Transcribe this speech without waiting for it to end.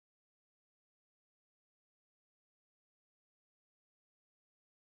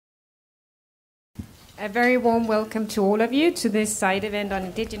A very warm welcome to all of you to this side event on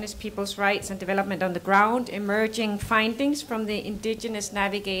Indigenous people's rights and development on the ground, emerging findings from the Indigenous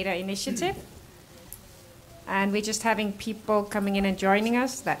Navigator initiative. And we're just having people coming in and joining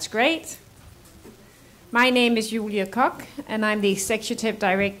us. That's great. My name is Julia Koch, and I'm the Executive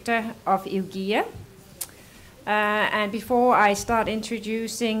Director of IUGIA. And before I start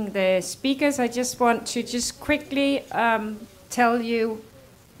introducing the speakers, I just want to quickly tell you,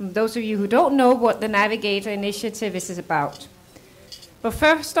 those of you who don't know, what the Navigator initiative is about. But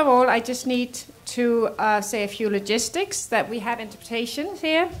first of all, I just need to say a few logistics, that we have interpretation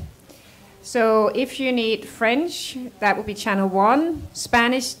here. So if you need French, that will be channel 1,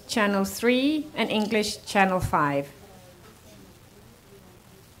 Spanish channel 3, and English channel 5.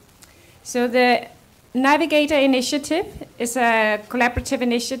 So the Navigator initiative is a collaborative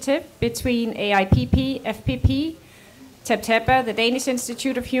initiative between AIPP, FPP, TEPTEPA, the Danish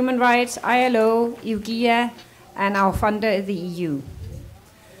Institute of Human Rights, ILO, IUGIA, and our funder, the EU.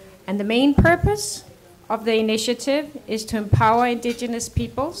 And the main purpose of the initiative is to empower Indigenous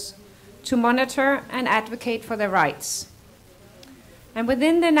peoples to monitor and advocate for their rights. And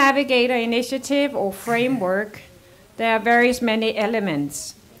within the Navigator initiative or framework, there are many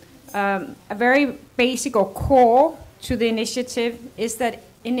elements. A very basic or core to the initiative is that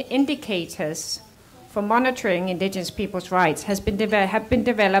indicators for monitoring Indigenous people's rights have been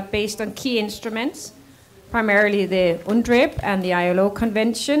developed based on key instruments, primarily the UNDRIP and the ILO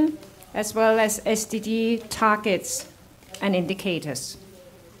Convention, as well as SDG targets and indicators.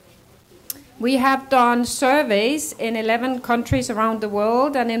 We have done surveys in 11 countries around the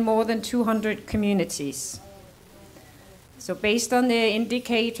world and in more than 200 communities. So based on the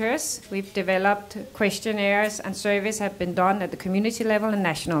indicators, we've developed questionnaires, and surveys have been done at the community level and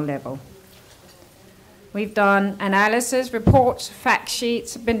national level. We've done analysis, reports, fact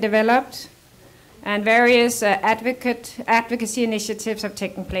sheets have been developed, and various advocacy initiatives have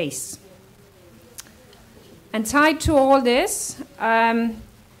taken place. And tied to all this,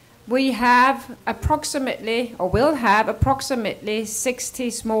 we have approximately, or will have approximately 60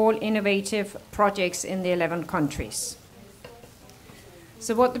 small innovative projects in the 11 countries.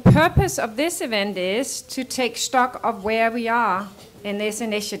 So what the purpose of this event is to take stock of where we are in this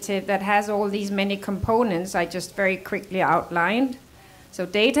initiative that has all these many components I just very quickly outlined. So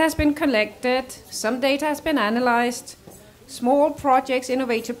data has been collected, some data has been analyzed, small projects,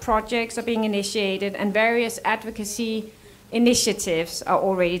 innovative projects are being initiated, and various advocacy initiatives are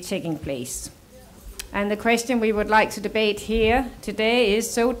already taking place. And the question we would like to debate here today is,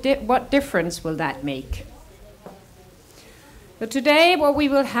 so what difference will that make? So today what we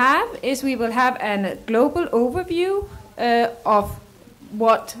will have is a global overview of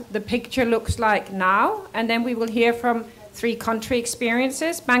what the picture looks like now, and then we will hear from 3 country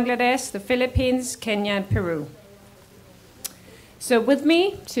experiences: Bangladesh, the Philippines, Kenya, and Peru. So with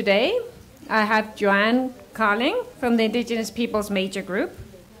me today, I have Joanne Carling from the Indigenous Peoples Major Group.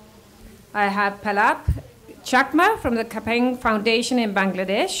 I have Palap Chakma from the Kapeng Foundation in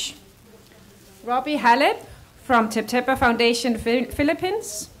Bangladesh. Robbie Halep from TEPTEPA Foundation,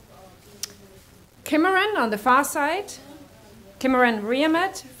 Philippines. Kimaran on the far side. Kimaran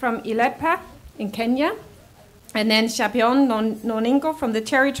Riamat from Ilepa in Kenya. And then Shapion Noningo from the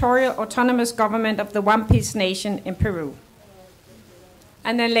Territorial Autonomous Government of the Wampis Nation in Peru.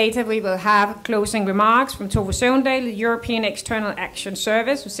 And then later we will have closing remarks from Tove Søvndal, the European External Action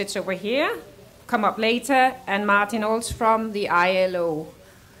Service, who sits over here, come up later, and Martin Olds from the ILO,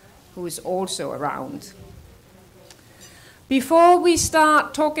 who is also around. Before we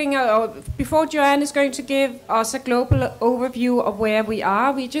start talking, before Joanne is going to give us a global overview of where we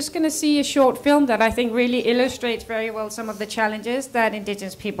are, we're just going to see a short film that I think really illustrates very well some of the challenges that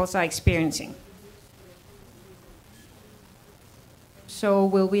Indigenous peoples are experiencing. So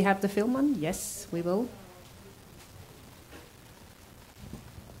will we have the film on? Yes, we will.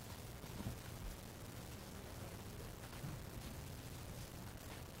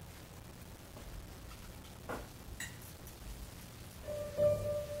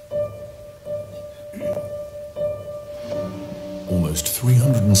 Almost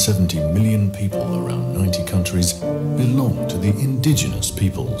 370 million people around 90 countries belong to the indigenous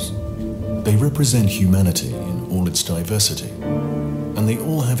peoples. They represent humanity in all its diversity, and they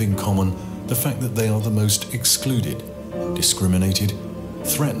all have in common the fact that they are the most excluded, discriminated,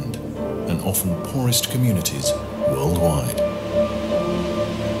 threatened, and often poorest communities worldwide.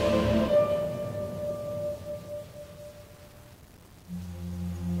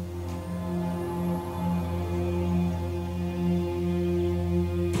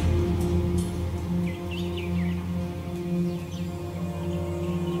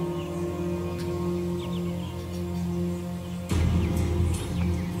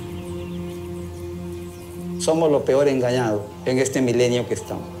 somos los peor engañados en este milenio que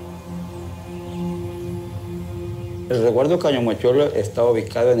estamos. El resguardo Caño Mochuelo está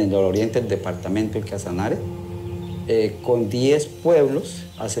ubicado en el nororiente del departamento del Casanare, con 10 pueblos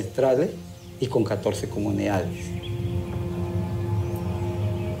ancestrales y con 14 comunidades.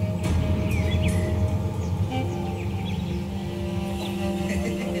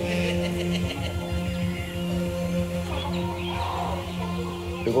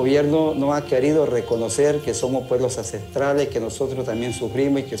 El gobierno no ha querido reconocer que somos pueblos ancestrales, que nosotros también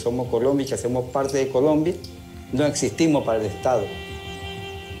sufrimos y que somos Colombia y que hacemos parte de Colombia. No existimos para el Estado,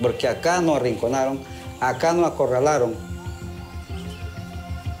 porque acá nos arrinconaron, acá nos acorralaron.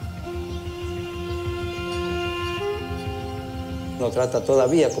 Nos trata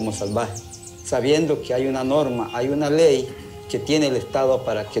todavía como salvajes, sabiendo que hay una norma, hay una ley que tiene el Estado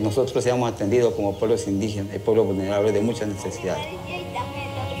para que nosotros seamos atendidos como pueblos indígenas y pueblos vulnerables de muchas necesidades.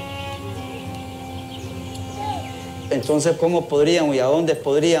 Entonces, ¿cómo podríamos y a dónde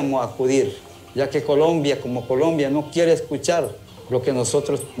podríamos acudir? Ya que Colombia, como Colombia, no quiere escuchar lo que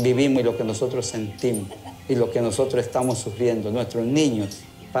nosotros vivimos y lo que nosotros sentimos y lo que nosotros estamos sufriendo. Nuestros niños,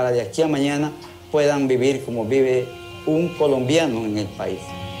 para de aquí a mañana, puedan vivir como vive un colombiano en el país.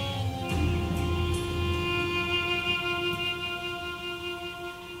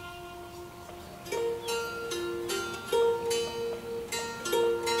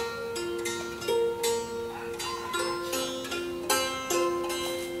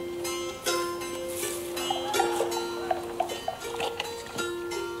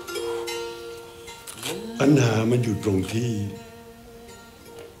ปัญหามันอยู่ตรงที่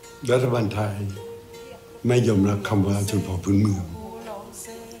รัฐบาลไทยไม่ยอมรับคำว่าชนเผ่าพื้นเมือง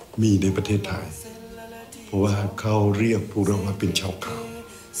มีในประเทศไทยเพราะว่าเขาเรียกพวกเราว่าเป็นชาวเขา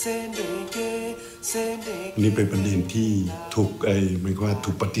นี่เป็นประเด็นที่ถูกหมายความว่า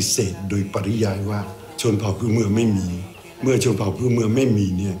ถูกปฏิเสธโดยปริยายว่าชนเผ่าพื้นเมืองไม่มีเมื่อชนเผ่าพื้นเมืองไม่มี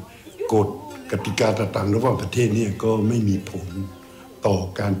เนี่ยกฎกติกาต่างๆระหว่างประเทศเนี่ยก็ไม่มีผลต่อ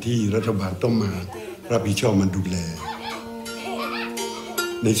การที่รัฐบาลต้องมารับผิดชอบมันดูแล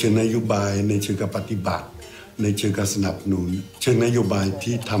ในเชิงนโยบายในเชิงการปฏิบัติในเชิงการสนับสนุนเชิงนโยบาย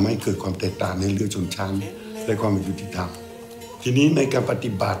ที่ทำให้เกิดความแตกต่างในเรื่องชนชั้นและความยุติธรรมทีนี้ในการป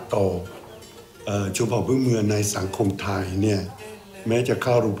ฏิบัติต่อชนเผ่าพื้นเมืองในสังคมไทยเนี่ยแม้จะเ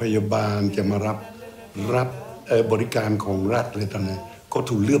ข้าโรงพยาบาลจะมารับบริการของรัฐอะไรต่างๆก็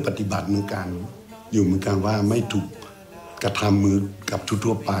ถูกเลือกปฏิบัติเหมือนกันอยู่เหมือนกันว่าไม่ถูกกระทำมือกับ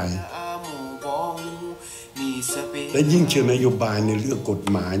ทั่วไปและยิ่งเชิงนโยบายในเรื่องกฎ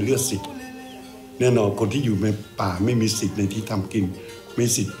หมายเรื่องสิทธิ์แน่นอนคนที่อยู่ในป่าไม่มีสิทธิ์ในที่ทำกินไม่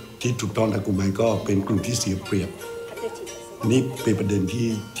สิทธิ์ที่ถูกต้องตามกฎหมายก็เป็นกลุ่มที่เสียเปรียบนี่เป็นประเด็น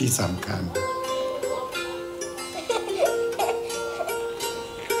ที่สำคัญ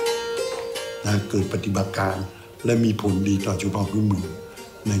เกิดปฏิบัติการและมีผลดีต่อชนเผ่าพื้นเมือง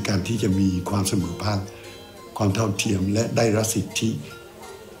ในการที่จะมีความเสมอภาคความเท่าเทียมและได้รับสิทธิ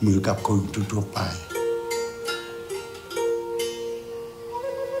เหมือนกับคนทั่วไป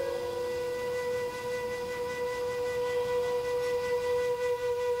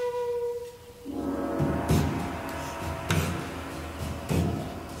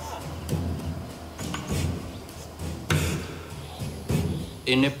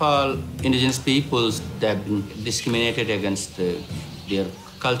In Nepal, indigenous peoples that have been discriminated against their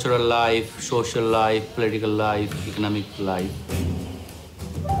cultural life, social life, political life, economic life.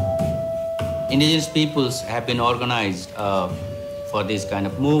 Indigenous peoples have been organized for these kind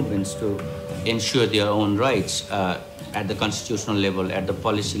of movements to ensure their own rights at the constitutional level, at the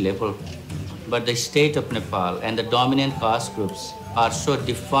policy level. But the state of Nepal and the dominant caste groups are so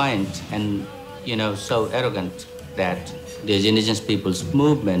defiant and, so arrogant that these indigenous people's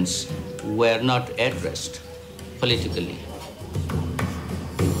movements were not addressed politically.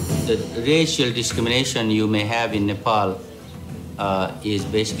 The racial discrimination you may have in Nepal is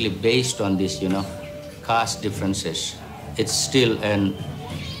basically based on this, caste differences. It's still an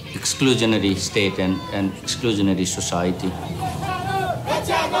exclusionary state and an exclusionary society.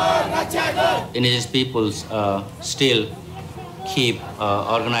 Indigenous peoples still keep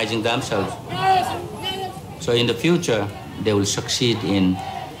organizing themselves. So in the future, they will succeed in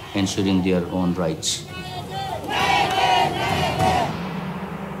ensuring their own rights.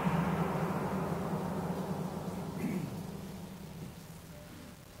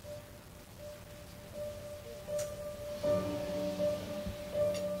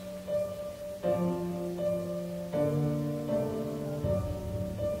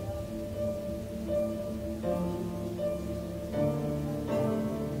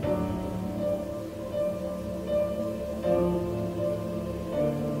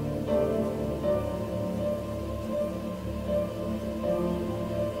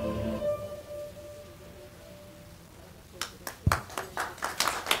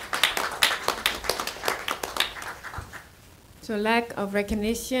 So lack of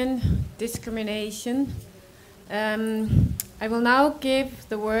recognition, discrimination. I will now give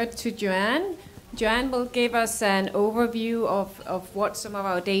the word to Joanne. Joanne will give us an overview of what some of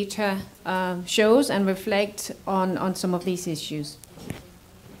our data shows and reflect on some of these issues.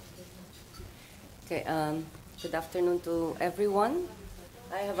 Okay, good afternoon to everyone.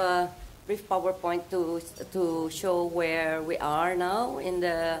 I have a brief PowerPoint to show where we are now in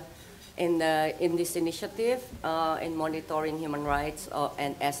this initiative in monitoring human rights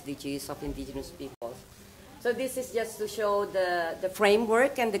and SDGs of indigenous peoples. So this is just to show the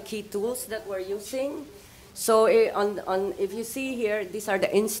framework and the key tools that we're using. So if you see here, these are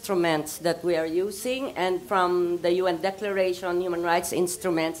the instruments that we are using, and from the UN Declaration, human rights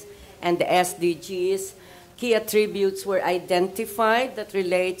instruments, and the SDGs, key attributes were identified that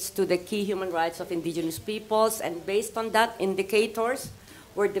relates to the key human rights of indigenous peoples, and based on that, indicators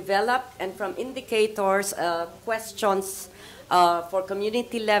were developed, and from indicators, questions for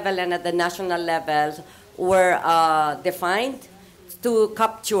community level and at the national level were defined to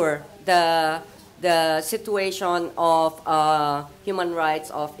capture the situation of human rights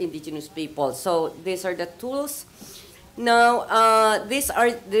of indigenous people. So these are the tools. Now,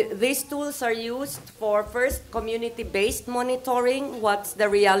 these tools are used for first community-based monitoring. What's the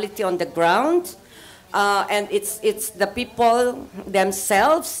reality on the ground? And it's the people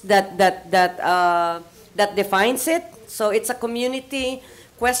themselves that defines it. So it's a community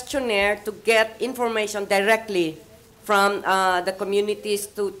questionnaire to get information directly from the communities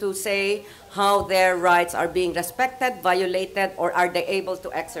to say how their rights are being respected, violated, or are they able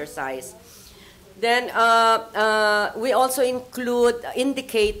to exercise. Then we also include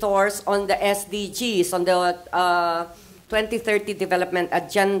indicators on the SDGs, on the 2030 Development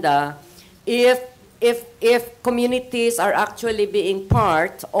Agenda, if communities are actually being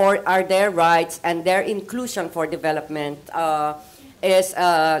part, or are their rights and their inclusion for development is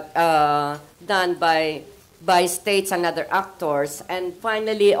done by states and other actors. And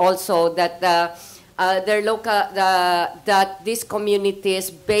finally, also that that these communities,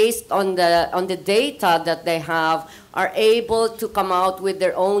 based on the data that they have, are able to come out with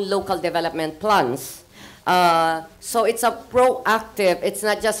their own local development plans. So it's a proactive, it's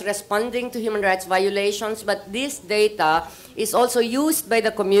not just responding to human rights violations, but this data is also used by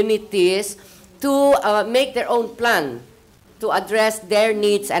the communities to make their own plan to address their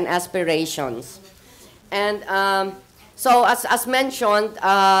needs and aspirations. And so as mentioned,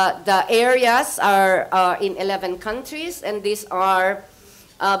 the areas are in 11 countries, and these are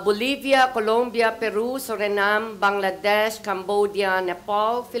Bolivia, Colombia, Peru, Suriname, Bangladesh, Cambodia,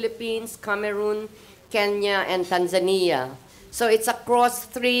 Nepal, Philippines, Cameroon, Kenya, and Tanzania. So it's across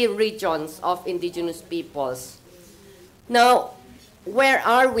 3 regions of indigenous peoples. Now, where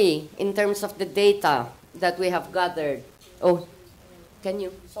are we in terms of the data that we have gathered? Oh, can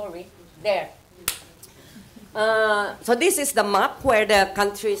you? Sorry, there. So this is the map where the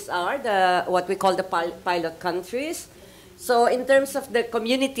countries are, what we call the pilot countries. So in terms of the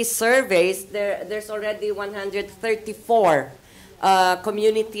community surveys, there's already 134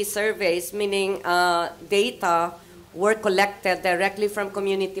 community surveys, meaning data were collected directly from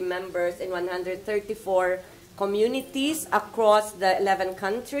community members in 134 communities across the 11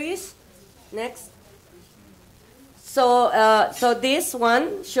 countries. Next. So, so this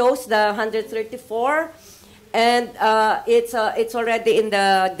one shows the 134, and it's already in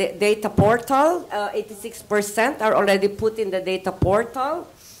the data portal. 86% are already put in the data portal.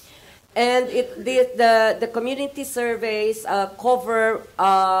 And the community surveys cover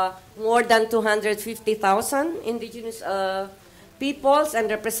more than 250,000 indigenous peoples and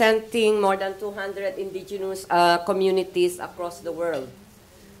representing more than 200 indigenous communities across the world.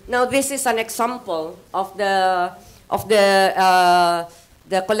 Now, this is an example of the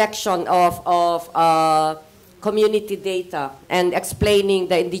collection of community data and explaining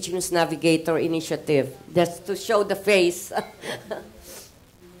the Indigenous Navigator initiative, just to show the face.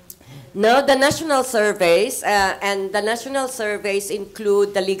 Now, the national surveys, and the national surveys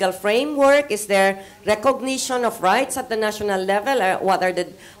include the legal framework. Is there recognition of rights at the national level? What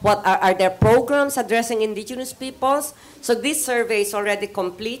are there programs addressing indigenous peoples? So this survey is already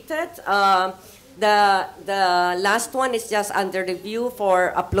completed. The last one is just under review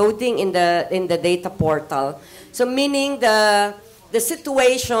for uploading in the data portal. So meaning the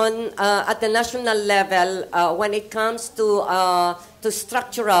situation at the national level when it comes to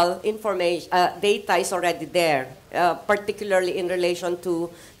structural information, data is already there, particularly in relation to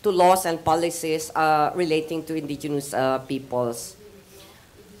laws and policies relating to indigenous peoples.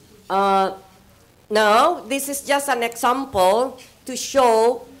 Now, this is just an example to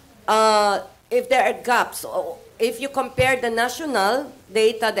show if there are gaps if you compare the national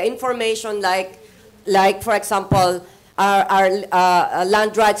data, the information like for example, our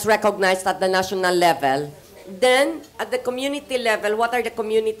land rights recognized at the national level, then at the community level, what are the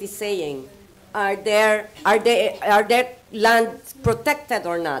communities saying? Are their lands protected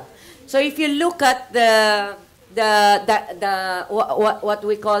or not? So if you look at what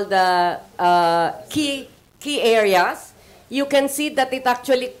we call the key areas, you can see that it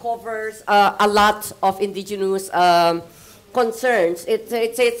actually covers a lot of indigenous concerns.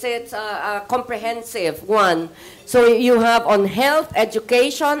 It's a comprehensive one. So you have on health,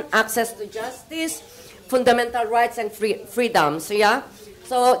 education, access to justice, fundamental rights and freedoms. Yeah.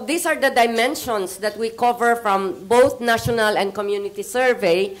 So these are the dimensions that we cover from both national and community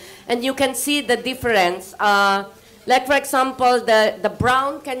survey, and you can see the difference. Like for example, the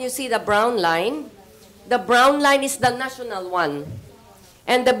brown, can you see the brown line? The brown line is the national one,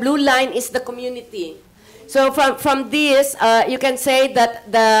 and the blue line is the community. So from this, you can say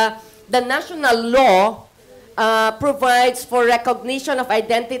that the national law provides for recognition of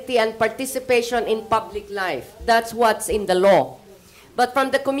identity and participation in public life. That's what's in the law. But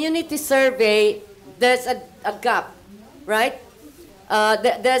from the community survey, there's a gap, right?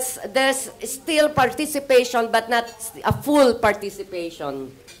 There's still participation, but not a full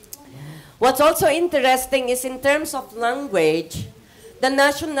participation. What's also interesting is in terms of language, the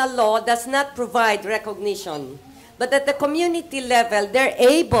national law does not provide recognition. But at the community level, they're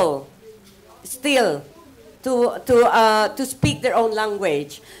able still to speak their own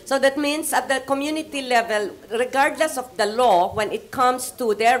language. So that means at the community level, regardless of the law, when it comes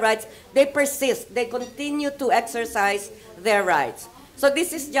to their rights, they persist. They continue to exercise their rights. So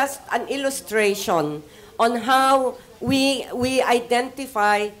this is just an illustration on how we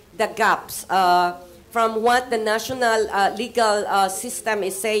identify the gaps from what the national legal system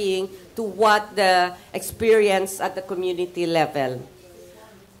is saying to what the experience at the community level.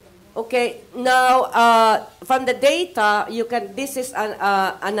 Okay, now from the data, this is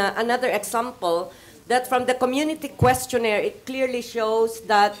another example that from the community questionnaire, it clearly shows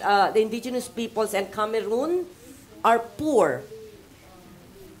that the indigenous peoples in Cameroon are poor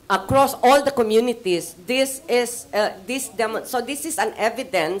across all the communities. This is an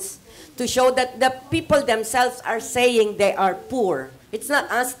evidence to show that the people themselves are saying they are poor. It's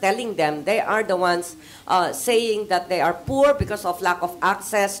not us telling them. They are the ones saying that they are poor because of lack of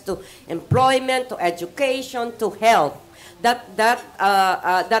access to employment, to education, to health.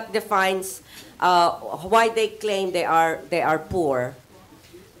 That defines why they claim they are poor.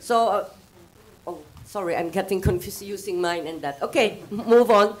 So, sorry, I'm getting confused using mine and that. Okay,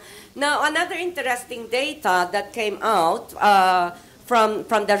 move on. Now, another interesting data that came out from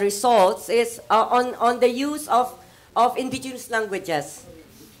the results is on the use of indigenous languages.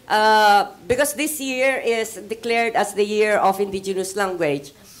 Because this year is declared as the year of indigenous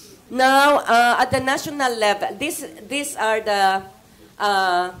language. Now, at the national level, these are the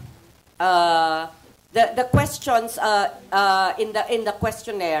questions in the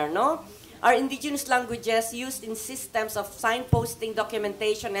questionnaire, no? Are indigenous languages used in systems of signposting,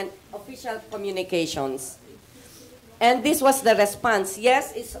 documentation, and official communications? And this was the response.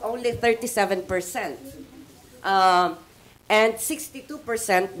 Yes, it's only 37%. And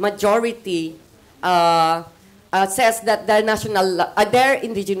 62% majority says that their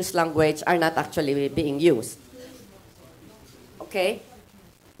indigenous language are not actually being used. Okay.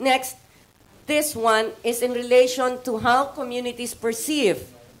 Next, this one is in relation to how communities perceive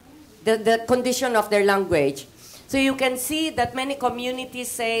the condition of their language. So you can see that many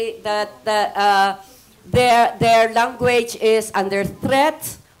communities say that their language is under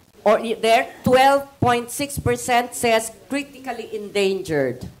threat, or their 12.6% says critically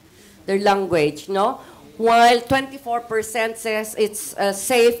endangered, their language, no? While 24% says it's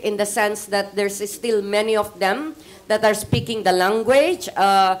safe in the sense that there's still many of them that are speaking the language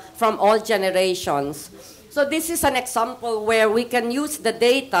from all generations. So this is an example where we can use the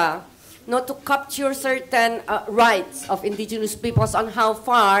data not to capture certain rights of indigenous peoples on how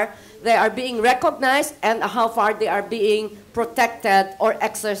far they are being recognized and how far they are being protected or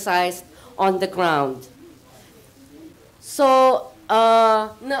exercised on the ground. So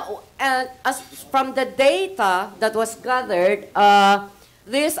now, as from the data that was gathered,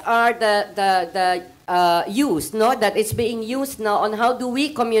 these are the use, no, that is being used now on how do we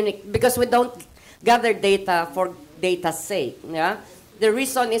communicate, because we don't gather data for data's sake. Yeah? The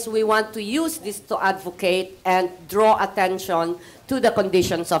reason is we want to use this to advocate and draw attention to the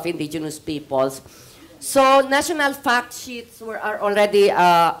conditions of indigenous peoples. So national fact sheets are already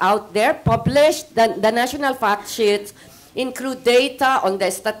out there, published. The national fact sheets include data on the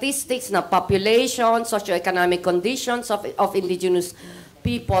statistics, na population, socioeconomic conditions of indigenous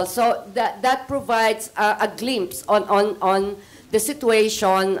people. So that provides a glimpse on the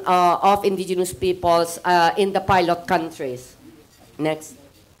situation of indigenous peoples in the pilot countries. Next.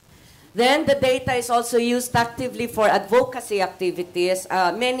 Then the data is also used actively for advocacy activities.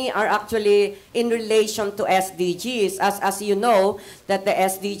 Many are actually in relation to SDGs. As you know, that the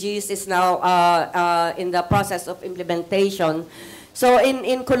SDGs is now in the process of implementation. So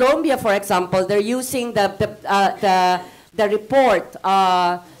in Colombia, for example, they're using the report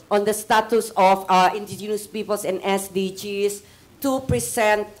on the status of indigenous peoples and SDGs to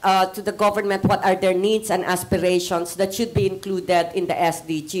present to the government what are their needs and aspirations that should be included in the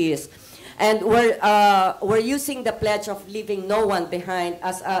SDGs. And we're using the pledge of leaving no one behind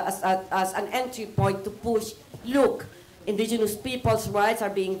as an entry point to push, look, indigenous people's rights are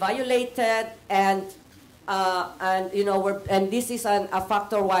being violated, and you know, and this is a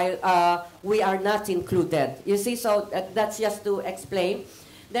factor why we are not included. You see, so that's just to explain.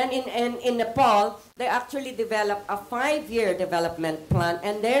 Then in Nepal, they actually developed a 5-year development plan,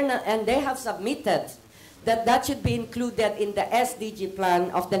 and they have submitted that should be included in the SDG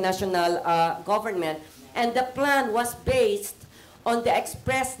plan of the national government. And the plan was based on the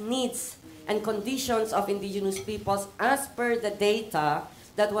expressed needs and conditions of indigenous peoples as per the data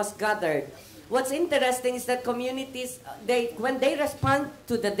that was gathered. What's interesting is that communities, when they respond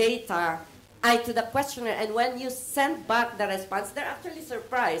to the data, to the questionnaire, and when you send back the response, they're actually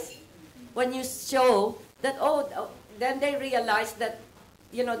surprised when you show that, then they realize that,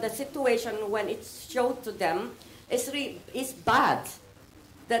 you know, the situation when it's shown to them is bad,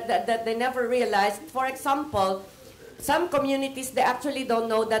 that they never realized. For example, some communities, they actually don't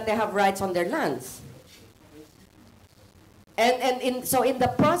know that they have rights on their lands. So in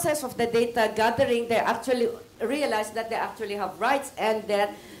the process of the data gathering, they actually realize that they actually have rights, and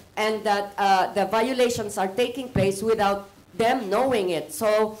that the violations are taking place without them knowing it.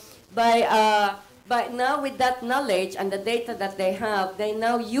 So but now with that knowledge and the data that they have, they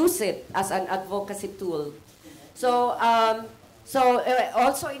now use it as an advocacy tool. So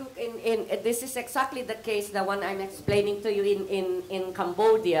also in this is exactly the case, the one I'm explaining to you in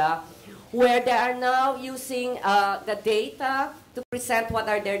Cambodia, where they are now using the data to present what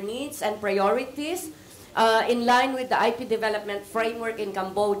are their needs and priorities in line with the IP development framework in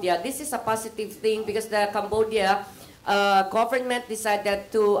Cambodia. This is a positive thing because the Cambodia government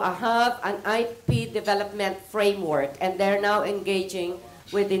decided to have an IP development framework, and they're now engaging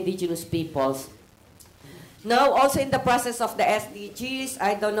with indigenous peoples. Now, also in the process of the SDGs,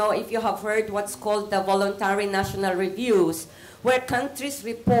 I don't know if you have heard what's called the voluntary national reviews, where countries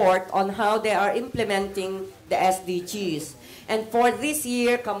report on how they are implementing the SDGs. And for this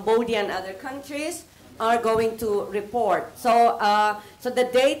year, Cambodia and other countries are going to report. So, so the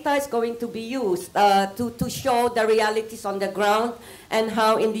data is going to be used to show the realities on the ground and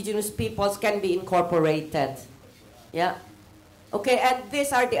how indigenous peoples can be incorporated. Yeah. Okay, and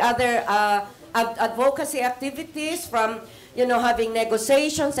these are the other advocacy activities, from, you know, having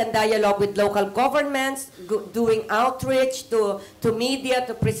negotiations and dialogue with local governments, doing outreach to media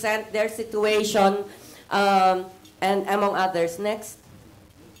to present their situation, and among others. Next.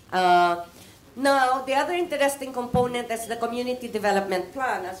 Now, the other interesting component is the community development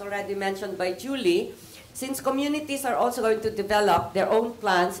plan, as already mentioned by Julie. Since communities are also going to develop their own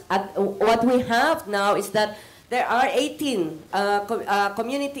plans, what we have now is that there are 18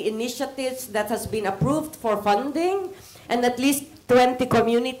 community initiatives that has been approved for funding, and at least 20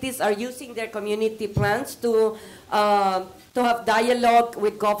 communities are using their community plans to have dialogue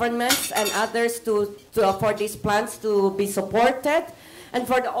with governments and others for these plans to be supported. And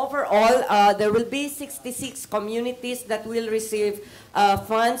for the overall, there will be 66 communities that will receive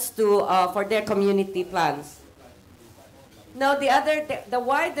funds for their community plans. Now, the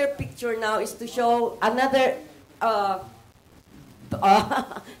wider picture now is to show another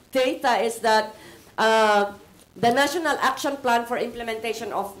data is that the National Action Plan for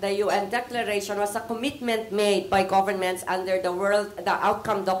Implementation of the UN Declaration was a commitment made by governments under the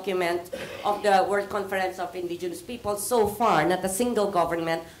outcome document of the World Conference of Indigenous Peoples. So far, not a single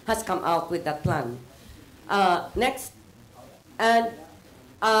government has come out with that plan. Next. And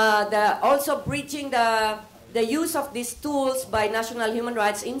also bridging the use of these tools by national human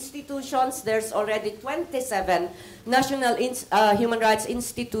rights institutions. There's already 27 national human rights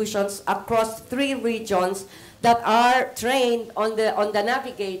institutions across 3 regions that are trained on the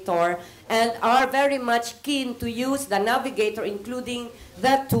Navigator and are very much keen to use the Navigator, including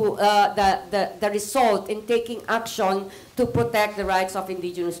the result in taking action to protect the rights of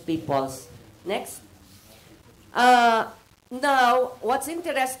indigenous peoples. Next. now, what's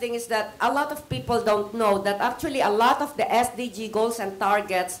interesting is that a lot of people don't know that actually a lot of the SDG goals and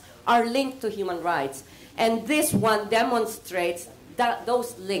targets are linked to human rights. And this one demonstrates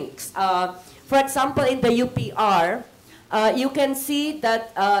those links. For example, in the UPR, you can see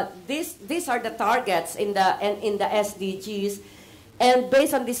that these are the targets in the SDGs. And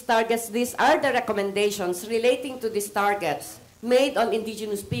based on these targets, these are the recommendations relating to these targets made on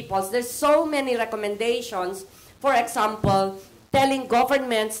indigenous peoples. There's so many recommendations. For example, telling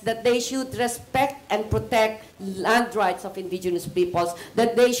governments that they should respect and protect land rights of indigenous peoples,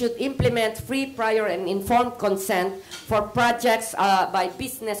 that they should implement free, prior, and informed consent for projects by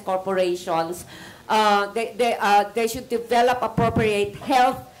business corporations. They should develop appropriate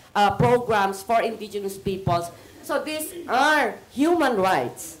health programs for indigenous peoples. So these are human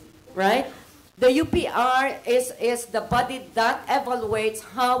rights, right? The UPR is the body that evaluates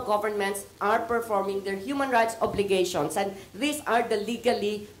how governments are performing their human rights obligations, and these are the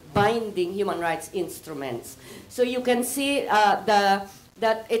legally binding human rights instruments. So you can see that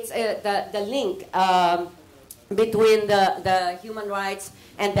it's the link between the human rights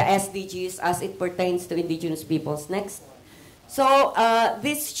and the SDGs as it pertains to indigenous peoples. Next. So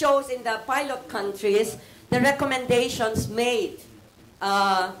this shows in the pilot countries the recommendations made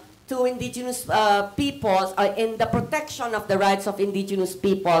to indigenous peoples in the protection of the rights of indigenous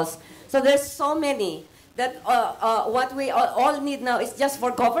peoples. So there's so many that what we all need now is just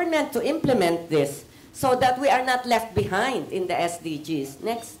for government to implement this so that we are not left behind in the SDGs.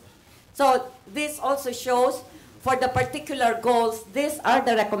 Next. So this also shows for the particular goals, these are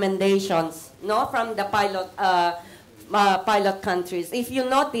the recommendations, no, from the pilot countries. If you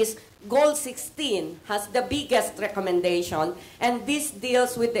notice, Goal 16 has the biggest recommendation, and this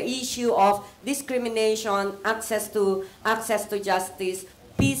deals with the issue of discrimination, access to justice,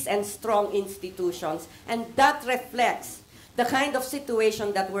 peace, and strong institutions. And that reflects the kind of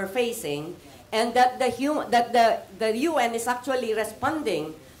situation that we're facing, and that the UN is actually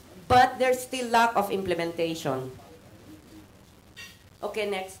responding, but there's still lack of implementation. Okay,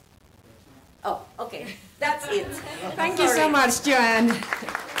 next. Oh, okay. That's it. Thank you so much, Joanne.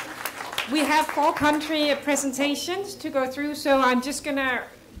 We have 4 country presentations to go through, so I'm just going to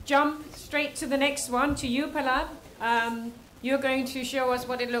jump straight to the next one, to you, Palab. You're going to show us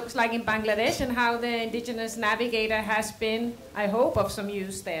what it looks like in Bangladesh and how the Indigenous Navigator has been, I hope, of some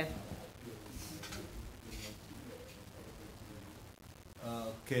use there.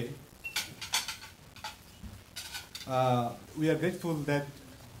 Okay. We are grateful that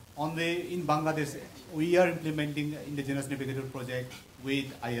in Bangladesh, we are implementing Indigenous Navigator project with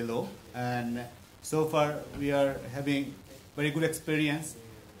ILO, and so far we are having very good experience.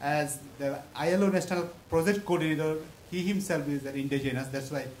 As the ILO National Project Coordinator, he himself is an indigenous,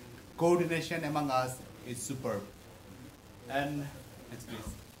 that's why coordination among us is superb. And next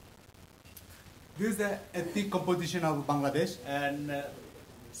please. This is the ethnic composition of Bangladesh, and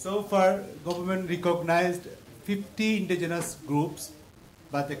so far government recognized 50 indigenous groups,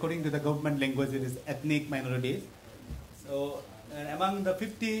 but according to the government language it is ethnic minorities. So among the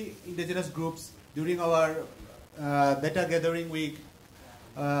 50 indigenous groups, during our data gathering week,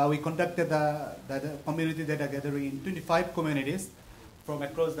 we conducted the community data gathering in 25 communities from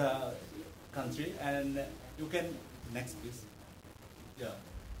across the country, and you can, next please. Yeah.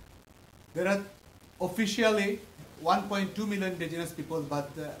 There are officially 1.2 million indigenous people, but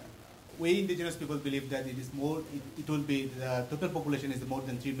we indigenous people believe that it is more, it will be, the total population is more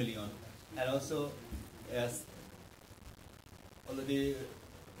than 3 million. And also, yes, already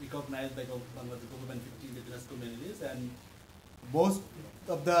recognized by Bangladesh government 50 indigenous communities, and most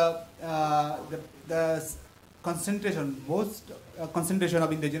of the concentration, concentration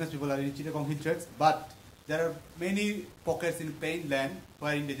of indigenous people are in Chittagong hill tracts, but there are many pockets in plain land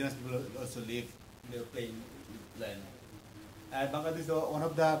where indigenous people also live in the plain land. And Bangladesh is one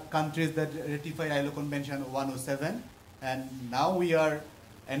of the countries that ratified ILO Convention 107, and now we are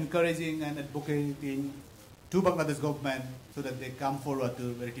encouraging and advocating to Bangladesh government so that they come forward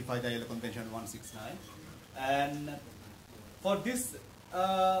to ratify the ILO Convention 169. And for this,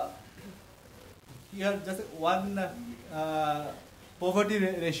 here just one poverty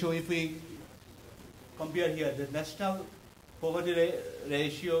ratio. If we compare here, the national poverty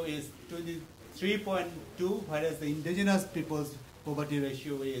ratio is 23.2, whereas the indigenous people's poverty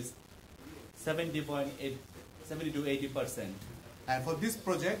ratio is 70 to 80%. And for this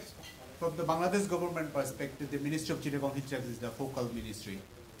project, from the Bangladesh government perspective, the Ministry of Chittagong Hill Tracts is the focal ministry.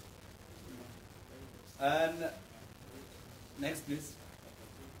 And next, please.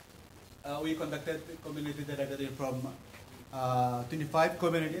 We conducted community data gathering from 25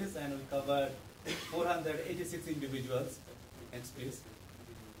 communities, and we covered 486 individuals. Next, please.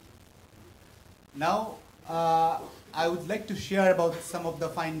 Now, I would like to share about some of the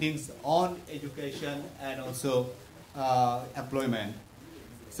findings on education and also employment.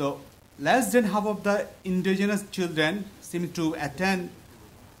 So, less than half of the indigenous children seem to attend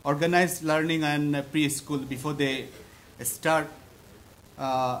organized learning and preschool before they start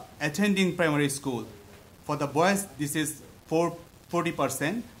attending primary school. For the boys, this is 40%.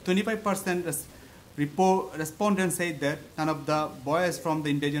 25% respondents say that none of the boys from the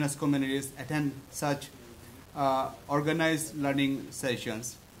indigenous communities attend such organized learning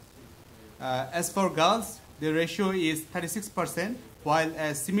sessions. As for girls, the ratio is 36%, while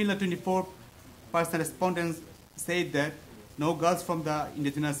a similar 24% respondents say that no girls from the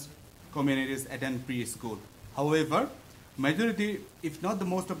indigenous communities attend preschool. However, majority, if not the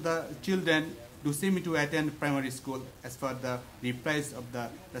most of the children, do seem to attend primary school as per the replies of the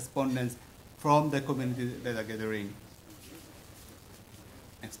respondents from the community data gathering.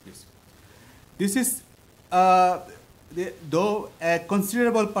 Next, please. This is, though a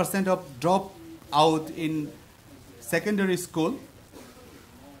considerable percent of drop out in secondary school,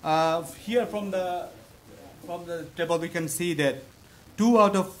 here from the table we can see that 2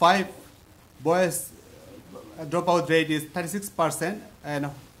 out of 5 boys dropout rate is 36%, and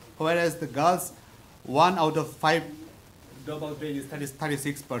whereas the girls 1 out of 5 dropout rate is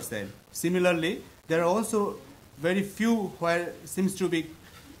 36%. Similarly, there are also very few where seems to be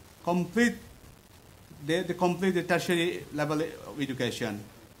complete they complete the tertiary level of education.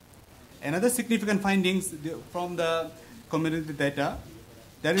 Another significant findings from the community data,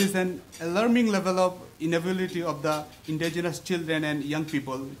 there is an alarming level of inability of the indigenous children and young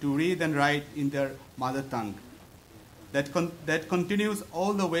people to read and write in their mother tongue. That continues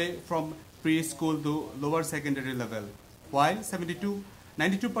all the way from preschool to lower secondary level. While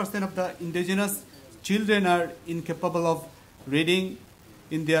 92% of the indigenous children are incapable of reading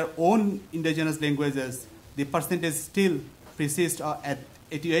in their own indigenous languages, the percentage still persists at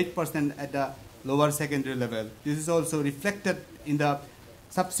 88% at the lower secondary level. This is also reflected in the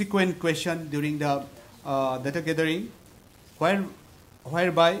subsequent question during the data gathering,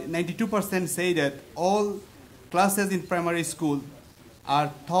 whereby 92% say that all classes in primary school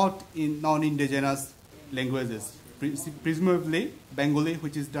are taught in non-indigenous languages, presumably Bengali,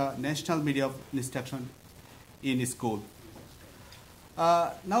 which is the national media of instruction in school.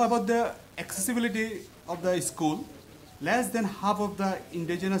 Now about the accessibility of the school, less than half of the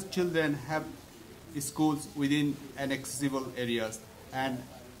indigenous children have schools within inaccessible areas. And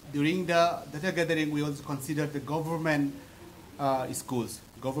during the data gathering, we also considered the government schools,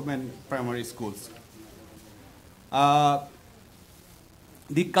 government primary schools. The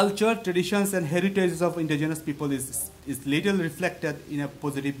culture, traditions, and heritages of indigenous people is little reflected in a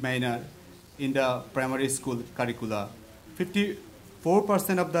positive manner in the primary school curricula.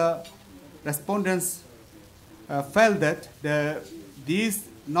 54% of the respondents felt that these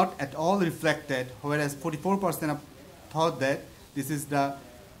not at all reflected, whereas 44% thought that this is the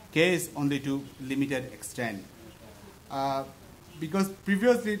case only to limited extent. Because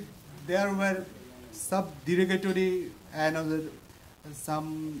previously there were sub-derogatory and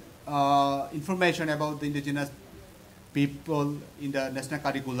some information about the indigenous people in the national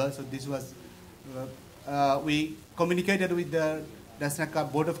curricula. So this was, we communicated with the National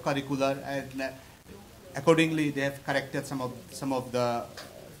Board of Curricular, and accordingly they have corrected some of the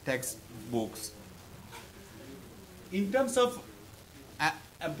textbooks. In terms of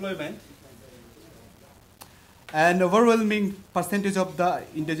employment, an overwhelming percentage of the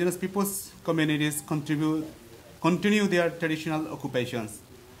indigenous peoples communities continue their traditional occupations.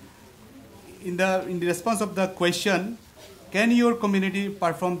 In the response of the question, can your community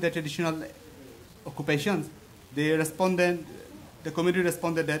perform their traditional occupations? The community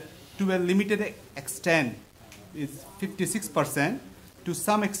responded that to a limited extent is 56%, to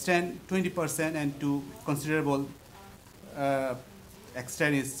some extent 20%, and to considerable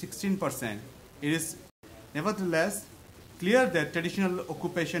extent is 16%. It is nevertheless clear that traditional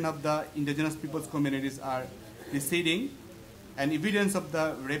occupation of the indigenous peoples communities are receding, and evidence of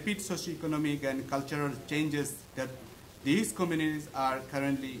the rapid socioeconomic and cultural changes that these communities are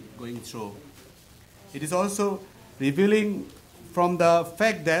currently going through. It is also revealing from the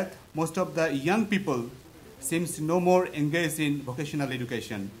fact that most of the young people seems no more engaged in vocational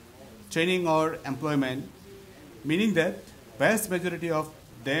education, training, or employment, meaning that vast majority of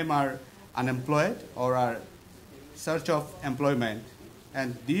them are unemployed or are search of employment,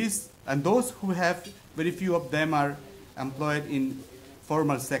 and those who have, very few of them are employed in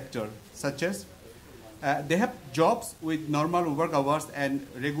formal sector, such as they have jobs with normal work hours and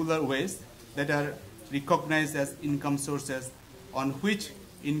regular ways that are recognized as income sources on which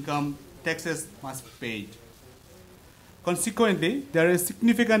income taxes must be paid. Consequently, there is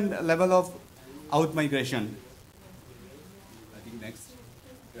significant level of out-migration. I think next.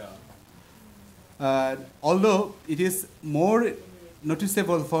 Yeah. Although it is more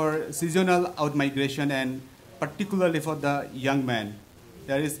noticeable for seasonal out-migration and particularly for the young men,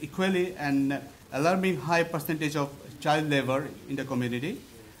 there is equally an alarming high percentage of child labor in the community.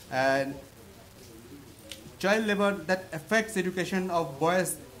 And child labor that affects education of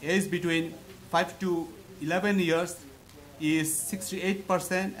boys aged between 5 to 11 years is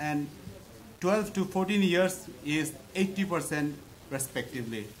 68%, and 12 to 14 years is 80%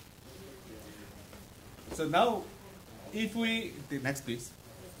 respectively. So now, if we, the next please.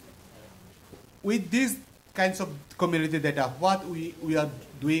 With these kinds of community data, what we are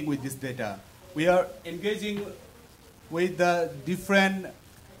doing with this data? We are engaging with the different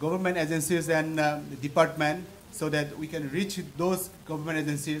government agencies and departments so that we can reach those government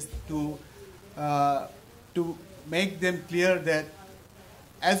agencies to make them clear that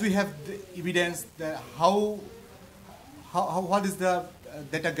as we have the evidence that what is the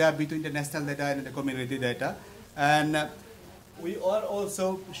data gap between the national data and the community data, and we are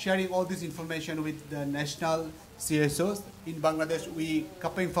also sharing all this information with the national CSOs. In Bangladesh,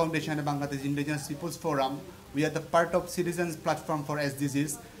 Kaping Foundation and Bangladesh Indigenous Peoples Forum, we are the part of Citizens Platform for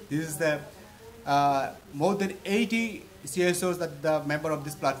SDGs. This is the more than 80 CSOs that the member of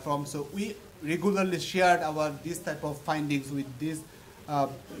this platform. So we regularly shared this type of findings with this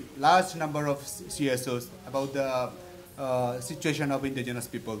large number of CSOs about the situation of indigenous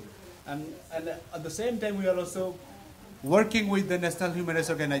people. And at the same time, we are also working with the National Human Rights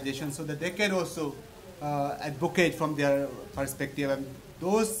Organization so that they can also advocate from their perspective. And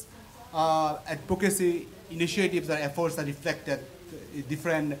those advocacy initiatives or efforts are reflected in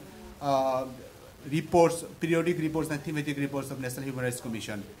different reports, periodic reports and thematic reports of National Human Rights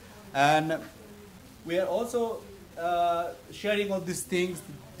Commission. And we are also sharing all these things,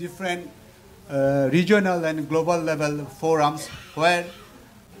 different regional and global level forums where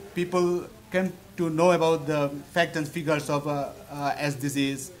people can to know about the facts and figures of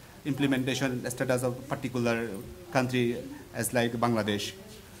SDGs implementation status of a particular country as like Bangladesh.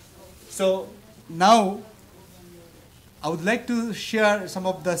 So now I would like to share some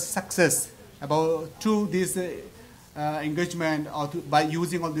of the success through this engagement or by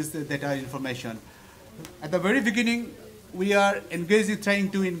using all this data information. At the very beginning, we are trying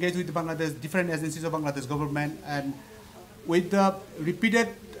to engage with Bangladesh, different agencies of Bangladesh government, and with the repeated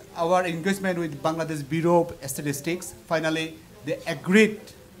our engagement with Bangladesh Bureau of Statistics, finally they agreed.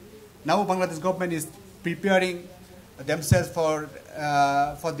 Now Bangladesh government is preparing themselves for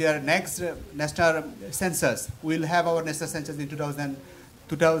their next national census. We'll have our national census in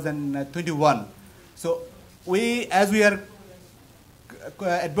 2021. So as we are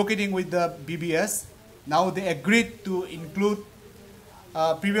advocating with the BBS, now they agreed to include,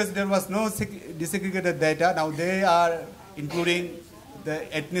 previously there was no desegregated data, now they are including the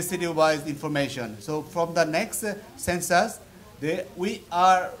ethnicity-wise information. So from the next census, we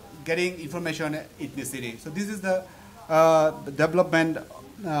are getting information on ethnicity. So this is the development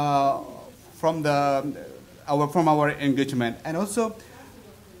from our engagement. And also,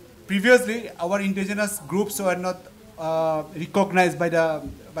 previously our indigenous groups were not recognized by the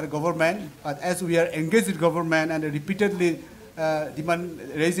government, but as we are engaged with government and repeatedly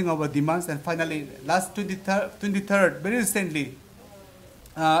raising our demands, and finally last 23rd, very recently,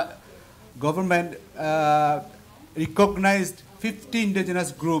 government recognized 50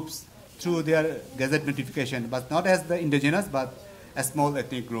 indigenous groups through their gazette notification, but not as the indigenous, but as small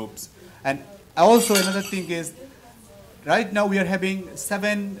ethnic groups. And also another thing is, right now we are having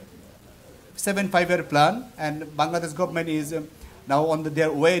seven 5-year plan, and Bangladesh government is now on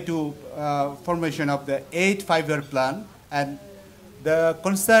their way to formation of the 8th 5-year plan. And the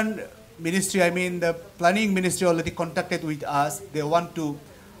concerned ministry, I mean the planning ministry, already contacted with us. They want to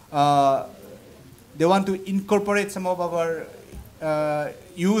incorporate some of our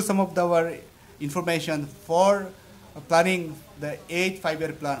use some of our information for planning the 8th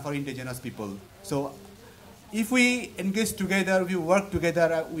 5-year plan for indigenous people. So if we engage together, we work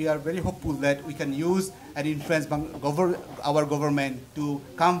together, we are very hopeful that we can use and influence our government to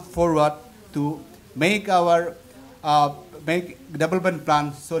come forward to make our development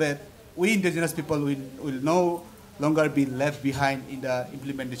plan so that we indigenous people will no longer be left behind in the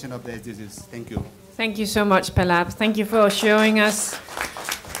implementation of the SDGs. Thank you. Thank you so much, Palab. Thank you for showing us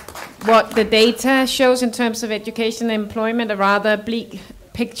what the data shows in terms of education and employment, a rather bleak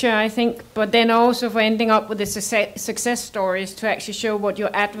picture, I think, but then also for ending up with the success stories to actually show what your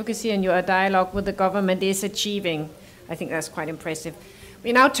advocacy and your dialogue with the government is achieving. I think that's quite impressive.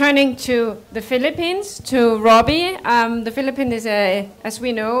 We're now turning to the Philippines, to Robbie. The Philippines is, as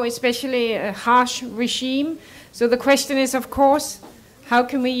we know, especially a harsh regime. So the question is, of course, how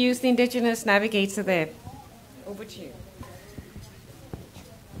can we use the Indigenous Navigator there? Over to you.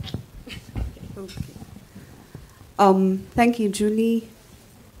 Thank you, Julie.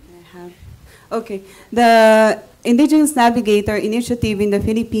 Okay, the Indigenous Navigator initiative in the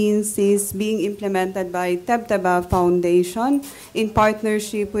Philippines is being implemented by Tebteba Foundation in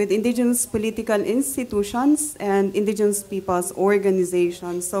partnership with indigenous political institutions and indigenous peoples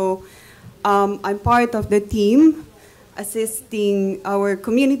organizations. So I'm part of the team assisting our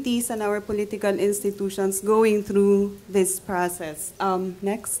communities and our political institutions going through this process.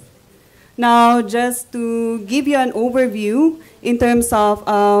 Next. Now, just to give you an overview in terms of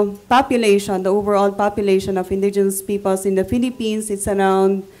population, the overall population of indigenous peoples in the Philippines, it's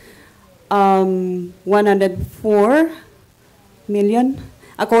around 104 million.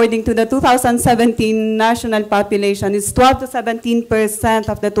 According to the 2017 national population, it's 12 to 17%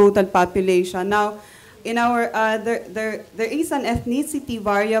 of the total population. Now, in our there is an ethnicity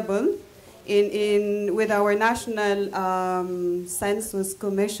variable with our National Census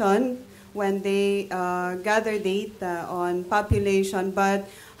Commission when they gather data on population, but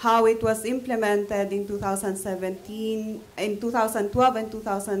how it was implemented in 2017, in 2012 and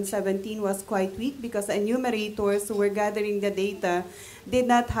 2017 was quite weak because the enumerators who were gathering the data did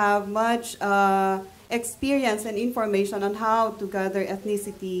not have much experience and information on how to gather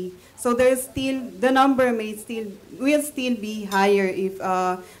ethnicity. So there's still, the number will still be higher if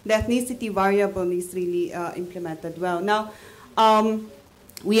the ethnicity variable is really implemented well. Now,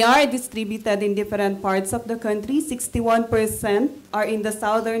 we are distributed in different parts of the country. 61% are in the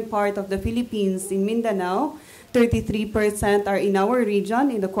southern part of the Philippines in Mindanao. 33% are in our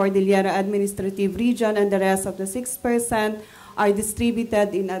region, in the Cordillera Administrative Region, and the rest of the 6% are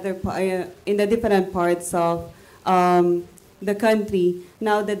distributed in in the different parts of the country.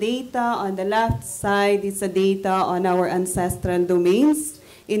 Now, the data on the left side is the data on our ancestral domains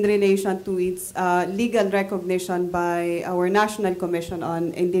in relation to its legal recognition by our National Commission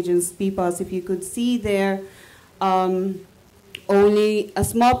on Indigenous Peoples. If you could see there, only a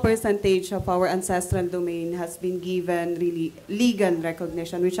small percentage of our ancestral domain has been given really legal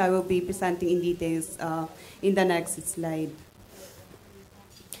recognition, which I will be presenting in details in the next slide.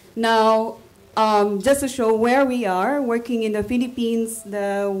 Now, just to show where we are working in the Philippines,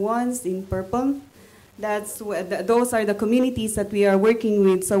 the ones in purple, those are the communities that we are working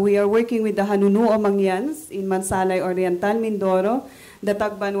with. So we are working with the Hanunuo Mangyans in Mansalay Oriental, Mindoro, the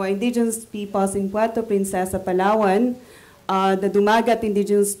Tagbanwa Indigenous Peoples in Puerto Princesa, Palawan, the Dumagat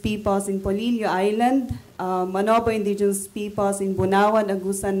Indigenous Peoples in Polillo Island, Manobo Indigenous Peoples in Bunawan,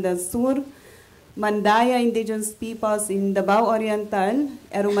 Agusan del Sur, Mandaya Indigenous Peoples in Davao Oriental,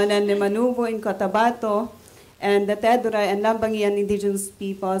 Erumanan de Manuvo in Cotabato, and the Teduray and Lambangian Indigenous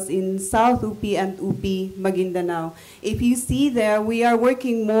Peoples in South UP and UP, Maguindanao. If you see there, we are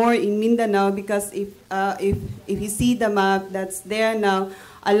working more in Mindanao because if you see the map that's there now,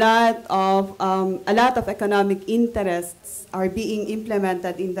 a lot of economic interests are being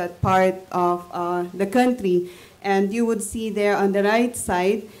implemented in that part of the country. And you would see there on the right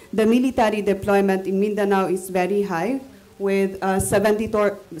side, the military deployment in Mindanao is very high, with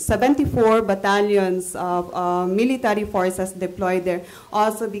 74 battalions of military forces deployed there.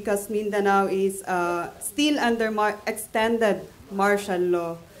 Also because Mindanao is still under extended martial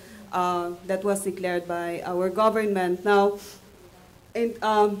law that was declared by our government. Now,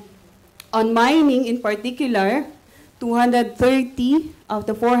 on mining in particular, 230 of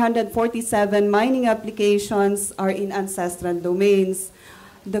the 447 mining applications are in ancestral domains.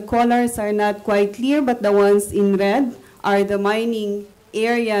 The colors are not quite clear, but the ones in red are the mining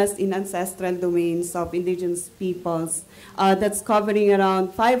areas in ancestral domains of indigenous peoples. That's covering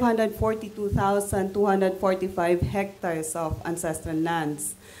around 542,245 hectares of ancestral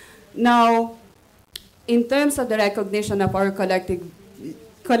lands. Now, in terms of the recognition of our collective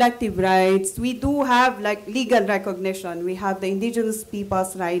rights, we do have like legal recognition. We have the Indigenous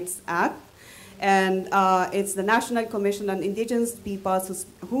Peoples' Rights Act, and it's the National Commission on Indigenous Peoples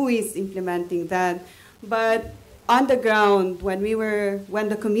who is implementing that. But on the ground, when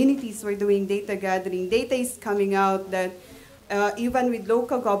the communities were doing data gathering, data is coming out that even with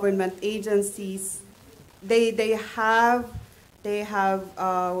local government agencies, they have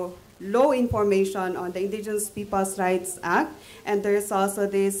low information on the Indigenous Peoples' Rights Act, and there's also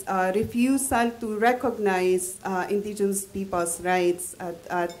this refusal to recognize Indigenous people's rights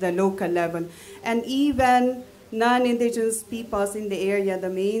at the local level. And even non-indigenous peoples in the area, the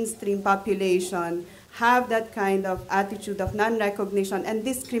mainstream population, have that kind of attitude of non-recognition and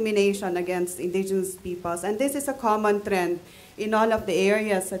discrimination against indigenous peoples. And this is a common trend in all of the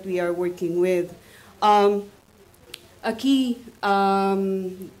areas that we are working with. A key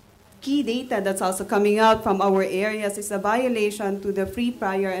data that's also coming out from our areas is a violation to the free,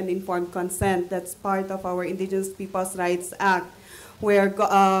 prior, and informed consent. That's part of our Indigenous Peoples' Rights Act, where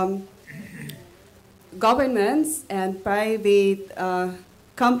governments and private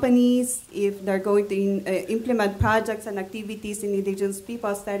companies, if they're going to implement projects and activities in indigenous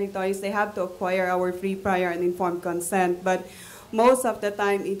people's territories, they have to acquire our free, prior, and informed consent. But most of the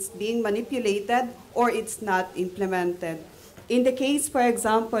time, it's being manipulated or it's not implemented. In the case, for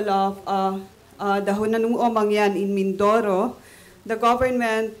example, of the Hunanuo Mangyan in Mindoro, the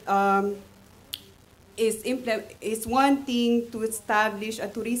government is wanting to establish a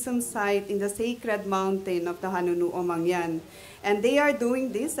tourism site in the sacred mountain of the Hanunuo Mangyan. And they are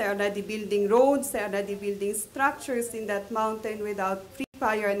doing this. They're already building roads. They're already building structures in that mountain without free,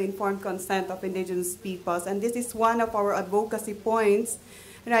 prior, and informed consent of indigenous peoples. And this is one of our advocacy points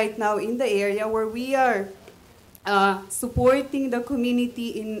right now in the area, where we are supporting the community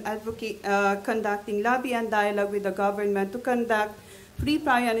in conducting lobby and dialogue with the government to conduct free,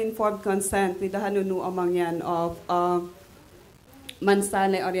 prior, and informed consent with the Hanunuo Mangyan of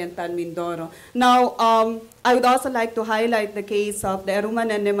Mansane Oriental Mindoro. Now, I would also like to highlight the case of the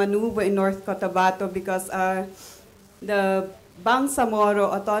Eruman and Nemanubo in North Cotabato, because the Bangsamoro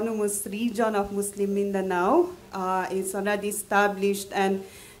Autonomous Region of Muslim Mindanao is already established, and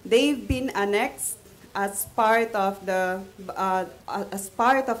they've been annexed as part of that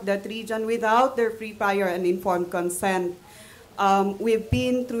region without their free, prior, and informed consent. We've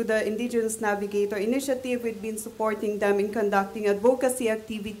been through the Indigenous Navigator initiative. We've been supporting them in conducting advocacy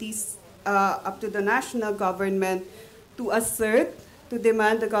activities up to the national government to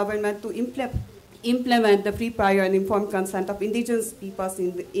demand the government to implement the free, prior, and informed consent of indigenous peoples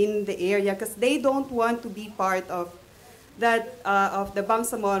in the area, because they don't want to be part of that of the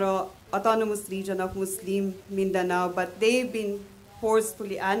Bangsamoro Autonomous Region of Muslim Mindanao, but they've been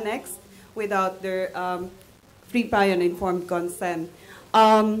forcefully annexed without their free, prior, and informed consent.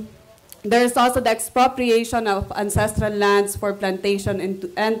 There's also the expropriation of ancestral lands for plantation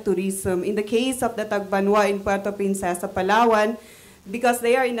and tourism. In the case of the Tagbanwa in Puerto Princesa, Palawan, because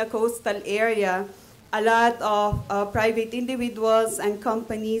they are in a coastal area, a lot of private individuals and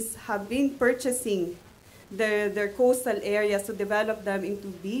companies have been purchasing their coastal areas to develop them into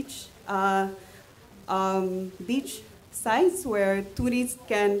beach sites where tourists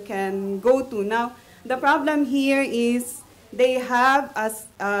can go to. Now, the problem here is they have a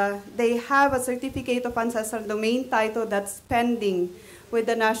certificate of ancestral domain title that's pending with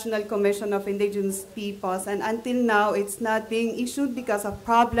the National Commission of Indigenous Peoples, and until now it's not being issued because of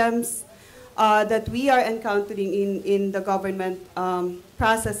problems that we are encountering in the government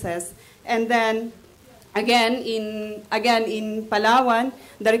processes. And then again in Palawan,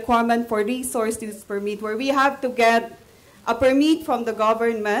 the requirement for resource use permit, where we have to get a permit from the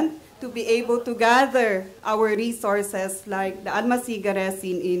government to be able to gather our resources like the Almasiga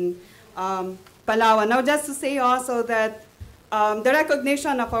resin in Palawan. Now, just to say also that the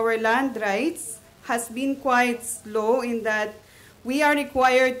recognition of our land rights has been quite slow, in that we are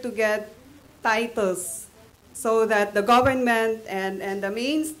required to get titles so that the government and the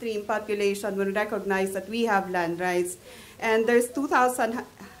mainstream population will recognize that we have land rights. And there's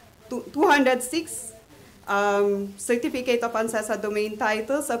 206 Certificate of Ancestral Domain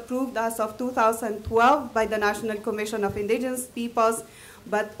titles approved as of 2012 by the National Commission of Indigenous Peoples,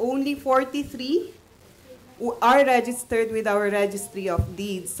 but only 43 are registered with our Registry of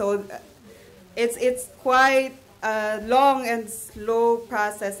Deeds. So it's quite a long and slow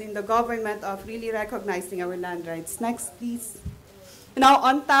process in the government of really recognizing our land rights. Next, please. Now,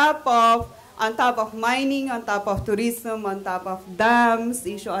 on top of mining, on top of tourism, on top of dams,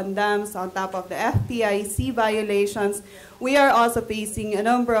 issue on dams, on top of the FPIC violations, we are also facing a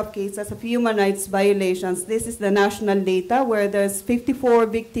number of cases of human rights violations. This is the national data, where there's 54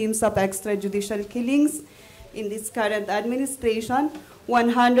 victims of extrajudicial killings in this current administration,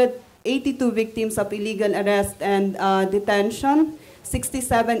 182 victims of illegal arrest and detention,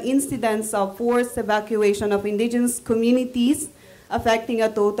 67 incidents of forced evacuation of indigenous communities, affecting a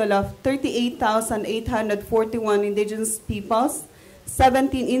total of 38,841 indigenous peoples,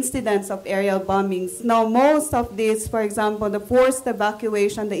 17 incidents of aerial bombings. Now, most of these, for example, the forced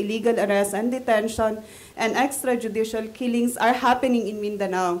evacuation, the illegal arrest and detention, and extrajudicial killings are happening in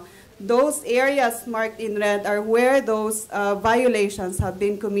Mindanao. Those areas marked in red are where those violations have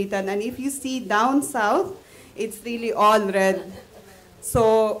been committed. And if you see down south, it's really all red.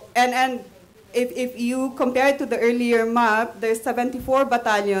 So, and if you compare it to the earlier map, there's 74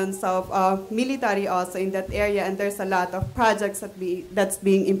 battalions of military also in that area, and there's a lot of projects that's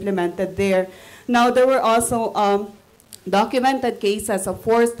being implemented there. Now, there were also documented cases of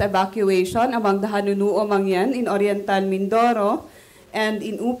forced evacuation among the Hanunuo Mangyan in Oriental Mindoro and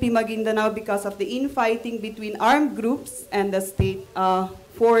in UP Maguindanao because of the infighting between armed groups and the state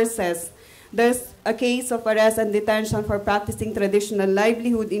forces. There's a case of arrest and detention for practicing traditional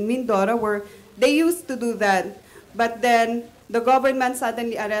livelihood in Mindoro where they used to do that, but then the government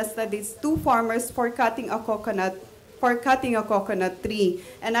suddenly arrested these two farmers for cutting a coconut tree,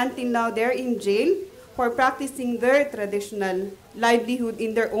 and until now they're in jail for practicing their traditional livelihood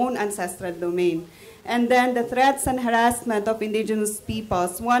in their own ancestral domain. And then the threats and harassment of indigenous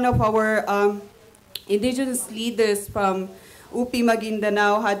peoples. One of our indigenous leaders from UP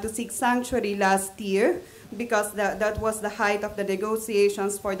Maguindanao had to seek sanctuary last year because that was the height of the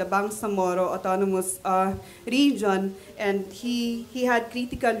negotiations for the Bangsamoro Autonomous Region, and he had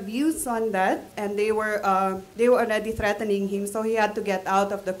critical views on that, and they were already threatening him, so he had to get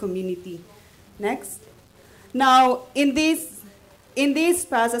out of the community. Next. Now, in this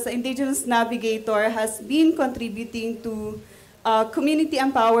process, Indigenous Navigator has been contributing to community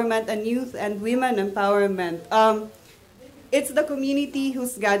empowerment and youth and women empowerment. It's the community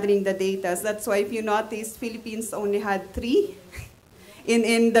who's gathering the data. That's why, if you notice, Philippines only had 3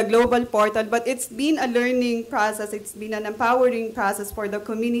 in the global portal, but it's been a learning process. It's been an empowering process for the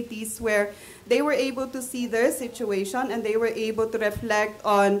communities where they were able to see their situation and they were able to reflect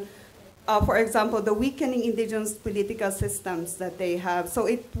on, for example, the weakening indigenous political systems that they have. So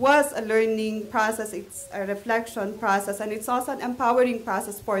it was a learning process, it's a reflection process, and it's also an empowering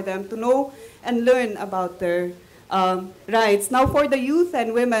process for them to know and learn about their rights. Now, for the youth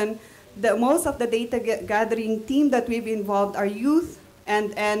and women, most of the data gathering team that we've involved are youth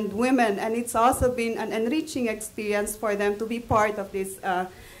and women, and it's also been an enriching experience for them to be part of this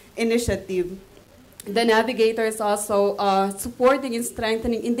initiative. The Navigator is also supporting and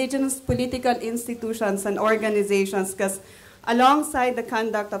strengthening indigenous political institutions and organizations, because alongside the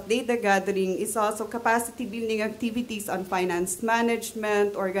conduct of data gathering is also capacity building activities on finance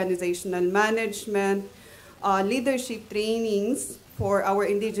management, organizational management, leadership trainings for our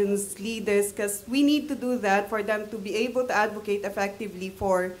indigenous leaders, because we need to do that for them to be able to advocate effectively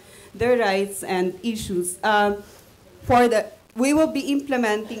for their rights and issues. We will be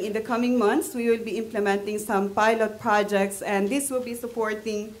implementing, in the coming months, we will be implementing some pilot projects, and this will be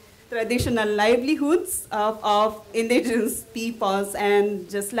supporting traditional livelihoods of indigenous peoples. And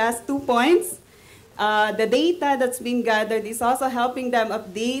just last 2 points, the data that's been gathered is also helping them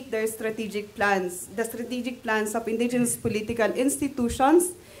update their strategic plans, the strategic plans of indigenous political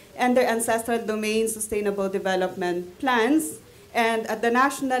institutions and their ancestral domain sustainable development plans. And at the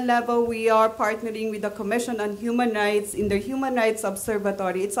national level, we are partnering with the Commission on Human Rights in their Human Rights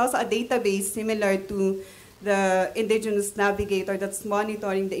Observatory. It's also a database similar to the Indigenous Navigator that's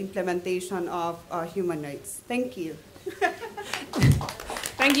monitoring the implementation of human rights. Thank you.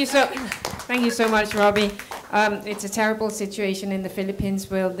 Thank you so much, Robbie. It's a terrible situation in the Philippines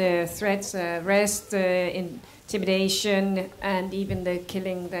with the threats, arrest, intimidation, and even the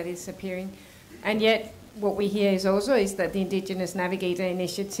killing that is appearing. And yet, what we hear is that the Indigenous Navigator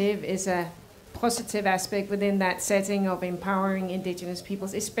initiative is a positive aspect within that setting of empowering indigenous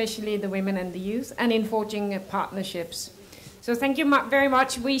peoples, especially the women and the youth, and in forging partnerships. So thank you very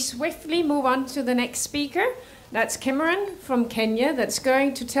much. We swiftly move on to the next speaker. That's Cameron from Kenya, that's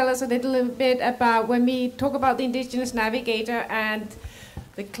going to tell us a little bit about, when we talk about the Indigenous Navigator and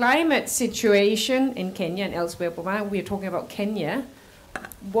the climate situation in Kenya and elsewhere, but now we're talking about Kenya,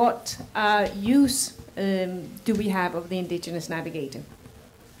 what use do we have of the Indigenous Navigator?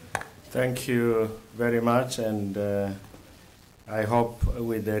 Thank you very much, and I hope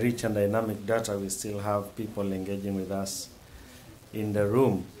with the rich and dynamic data we still have people engaging with us in the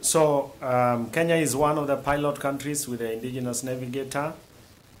room. So Kenya is one of the pilot countries with the Indigenous Navigator,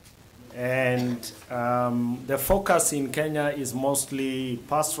 and the focus in Kenya is mostly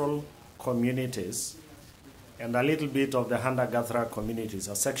pastoral communities and a little bit of the hunter-gatherer communities,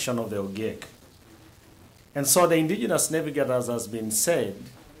 a section of the Ogiek. And so the Indigenous Navigator, as has been said,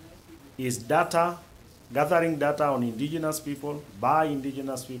 is data, gathering data on indigenous people, by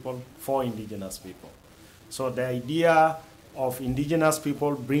indigenous people, for indigenous people. So the idea of indigenous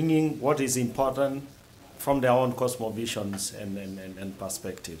people bringing what is important from their own cosmovisions and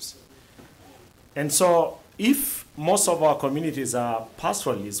perspectives. And so if most of our communities are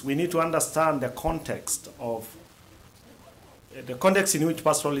pastoralists, we need to understand the context in which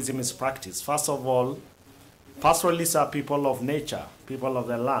pastoralism is practiced. First of all, Pastoralists are people of nature, people of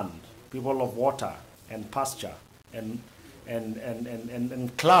the land, people of water and pasture and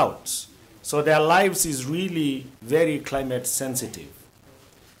clouds. So their lives is really very climate sensitive.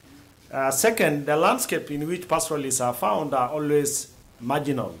 Second, the landscape in which pastoralists are found are always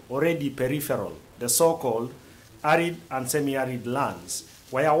marginal, already peripheral, the so-called arid and semi-arid lands,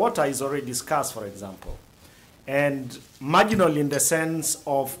 where water is already scarce, for example, and marginal in the sense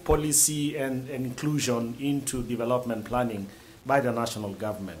of policy and inclusion into development planning by the national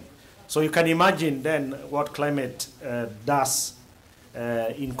government. So you can imagine then what climate does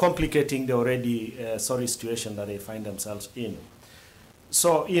in complicating the already sorry situation that they find themselves in.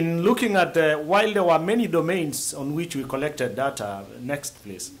 So in looking at, while there were many domains on which we collected data, next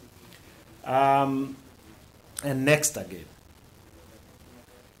please, and next again.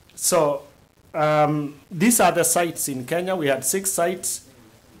 So these are the sites in Kenya. We had 6 sites,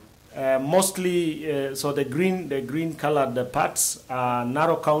 mostly, so the green colored parts are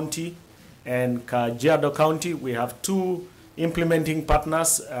Narok County and Kajiado County. We have 2 implementing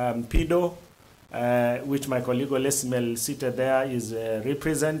partners, PIDO, which my colleague Olesmel seated there is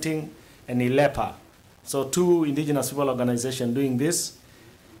representing, and ILEPA. So 2 indigenous people organizations doing this.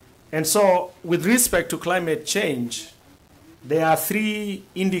 And so with respect to climate change, there are 3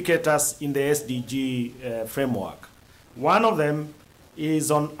 indicators in the SDG framework. One of them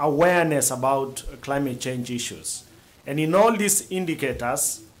is on awareness about climate change issues. And in all these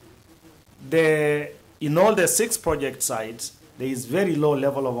indicators, in all the 6 project sites, there is very low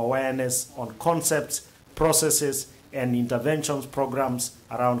level of awareness on concepts, processes, and interventions programs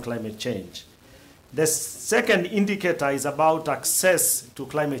around climate change. The second indicator is about access to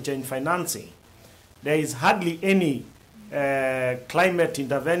climate change financing. There is hardly any climate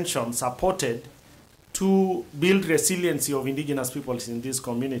intervention supported to build resiliency of indigenous peoples in these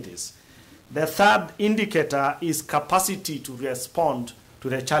communities. The third indicator is capacity to respond to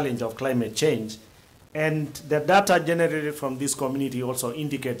the challenge of climate change. And the data generated from this community also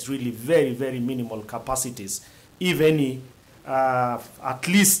indicates really very, very minimal capacities, if any, at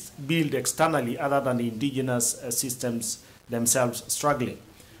least built externally other than the indigenous systems themselves struggling.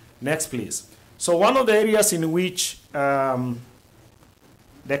 Next, please. So one of the areas in which the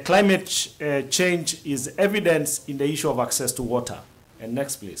climate change is evidenced in the issue of access to water. And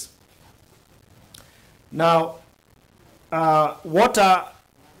next, please. Now, water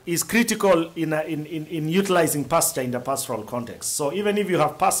is critical in utilizing pasture in the pastoral context. So even if you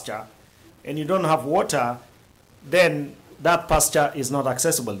have pasture and you don't have water, then that pasture is not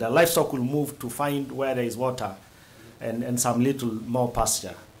accessible. The livestock will move to find where there is water and some little more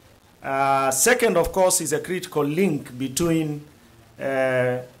pasture. Second, of course, is a critical link between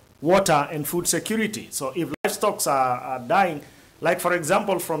water and food security. So if livestock are dying, like for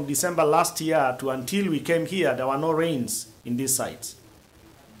example, from December last year to until we came here, there were no rains in these sites.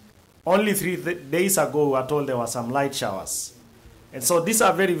 Only 3 days ago, we were told there were some light showers. And so these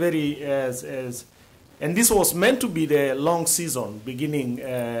are very, very, and this was meant to be the long season beginning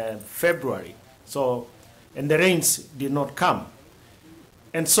February. So, and the rains did not come.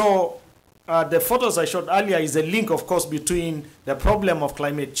 And so the photos I showed earlier is a link, of course, between the problem of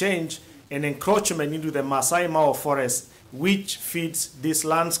climate change and encroachment into the Masai Mara forest, which feeds this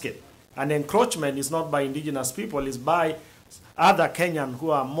landscape. And encroachment is not by indigenous people, it's by other Kenyan who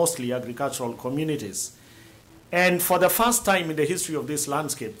are mostly agricultural communities. And for the first time in the history of this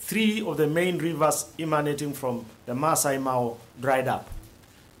landscape, 3 of the main rivers emanating from the Masai Mara dried up.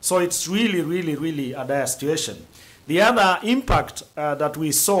 So it's really, really, really a dire situation. The other impact that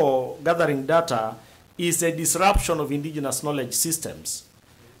we saw gathering data is a disruption of indigenous knowledge systems.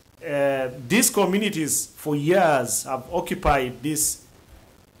 These communities for years have occupied this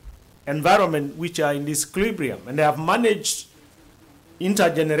environment which are in this equilibrium, and they have managed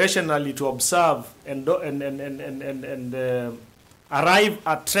intergenerationally to observe and arrive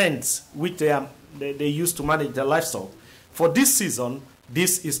at trends which they use to manage their livestock. For this season,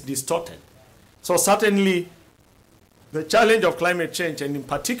 this is distorted. So certainly, the challenge of climate change, and in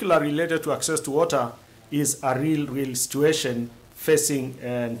particular related to access to water, is a real situation facing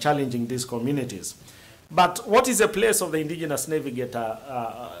and challenging these communities. But what is the place of the Indigenous Navigator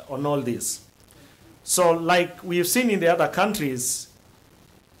on all this? So like we've seen in the other countries,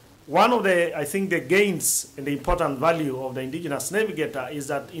 one of the, I think, the gains and the important value of the Indigenous Navigator is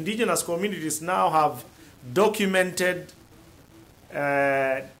that indigenous communities now have documented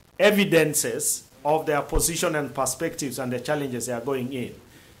evidences of their position and perspectives and the challenges they are going in.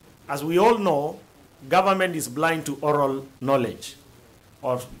 As we all know, government is blind to oral knowledge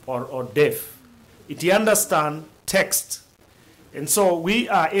or deaf. It understands text. And so we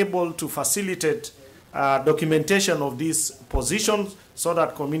are able to facilitate documentation of these positions so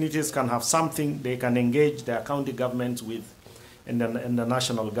that communities can have something they can engage their county governments with and the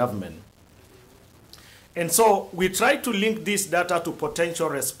national government. And so we try to link this data to potential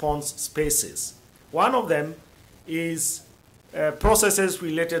response spaces. One of them is processes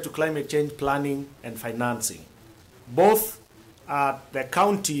related to climate change planning and financing, both at the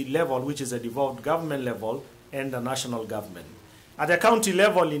county level, which is a devolved government level, and the national government. At the county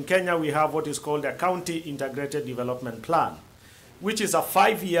level in Kenya, we have what is called a County Integrated Development Plan, which is a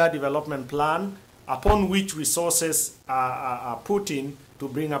 5-year development plan upon which resources are put in to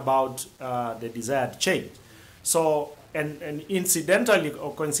bring about the desired change. So, and incidentally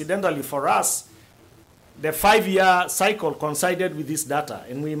or coincidentally for us, the 5-year cycle coincided with this data,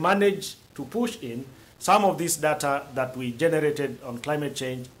 and we managed to push in some of this data that we generated on climate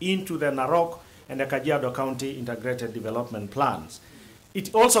change into the Narok and the Kajiado County Integrated Development Plans.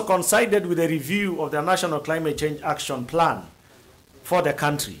 It also coincided with a review of the National Climate Change Action Plan for the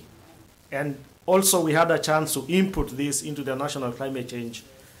country. And also we had a chance to input this into the National Climate Change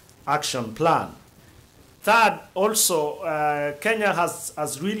Action Plan. Third, also, Kenya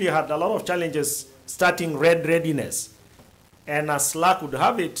has really had a lot of challenges starting RED readiness. And as luck would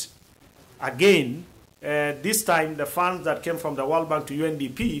have it, again, this time the funds that came from the World Bank to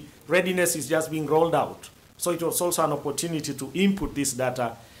UNDP, readiness is just being rolled out. So it was also an opportunity to input this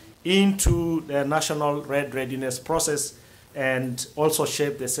data into the national RED readiness process and also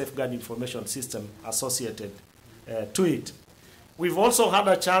shape the safeguard information system associated to it. We've also had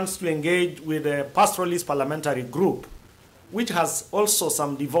a chance to engage with a pastoralist parliamentary group, which has also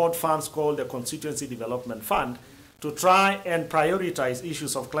some devolved funds called the Constituency Development Fund, to try and prioritize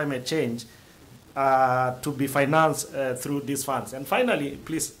issues of climate change to be financed through these funds. And finally,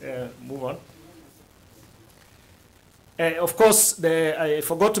 please move on. Of course, I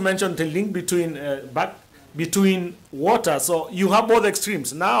forgot to mention the link between water. So you have both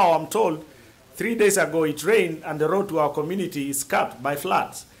extremes. Now I'm told 3 days ago it rained and the road to our community is cut by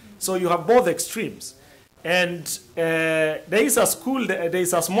floods. So you have both extremes. And there is a school, there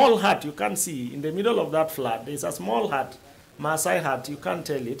is a small hut you can see in the middle of that flood. There is a small hut, Maasai hut, you can't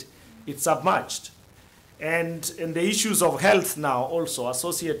tell it. It's submerged. And the issues of health now also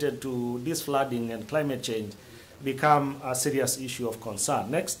associated to this flooding and climate change become a serious issue of concern.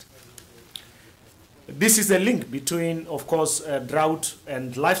 Next. This is a link between, of course, drought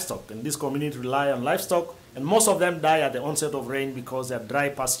and livestock. And this community rely on livestock, and most of them die at the onset of rain because their dry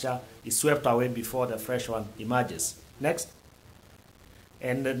pasture is swept away before the fresh one emerges. Next.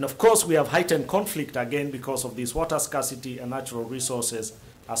 And then, of course, we have heightened conflict again because of this water scarcity and natural resources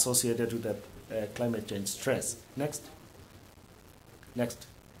associated with the climate change stress. Next. Next.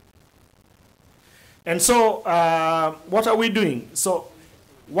 And so what are we doing? So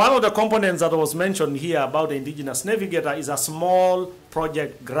one of the components that was mentioned here about the Indigenous Navigator is a small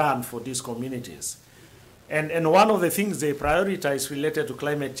project grant for these communities. And one of the things they prioritize related to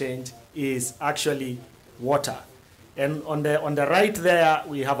climate change is actually water. And on the right there,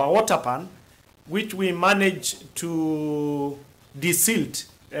 we have a water pan, which we managed to desilt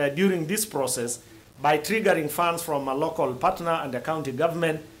during this process by triggering funds from a local partner and the county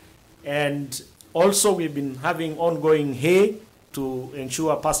government. And also we've been having ongoing hay to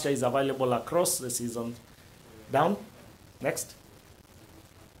ensure pasture is available across the season. Down. Next.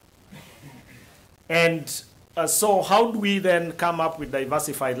 And so how do we then come up with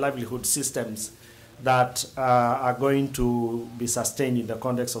diversified livelihood systems that are going to be sustained in the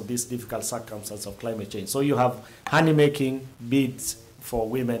context of these difficult circumstances of climate change? So you have honey making, beads for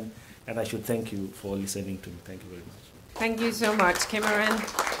women, and I should thank you for listening to me. Thank you very much. Thank you so much, Cameron.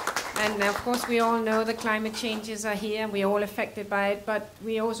 And of course, we all know the climate changes are here, and we're all affected by it, but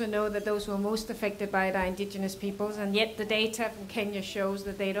we also know that those who are most affected by it are indigenous peoples, and yet the data from Kenya shows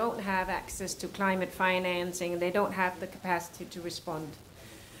that they don't have access to climate financing, and they don't have the capacity to respond.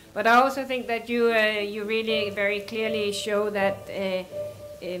 But I also think that you really very clearly show that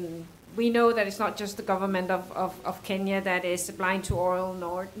we know that it's not just the government of Kenya that is blind to oral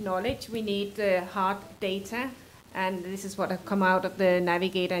knowledge. We need hard data. And this is what has come out of the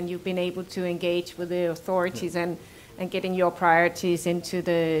Navigator, and you've been able to engage with the authorities and getting your priorities into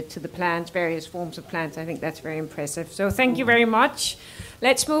the plans, various forms of plans. I think that's very impressive. So thank you very much.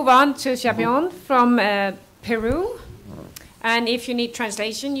 Let's move on to Xabion from Peru. And if you need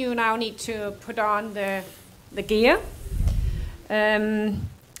translation, you now need to put on the gear.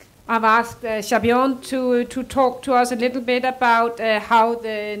 I've asked Xabion to talk to us a little bit about how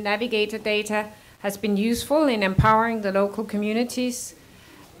the Navigator data has been useful in empowering the local communities.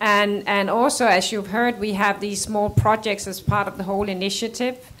 And also, as you've heard, we have these small projects as part of the whole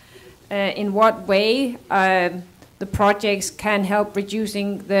initiative. in what way the projects can help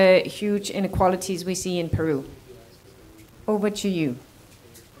reducing the huge inequalities we see in Peru. Over to you.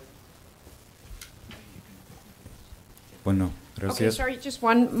 Bueno, gracias. Okay, sorry, just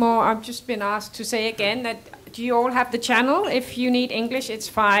one more. I've just been asked to say again that do you all have the channel? If you need English, it's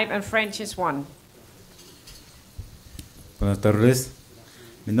 5 and French is 1. Buenas tardes.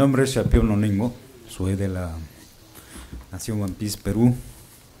 Mi nombre es Shapión Noningo. Soy de la Nación Wampis, Perú.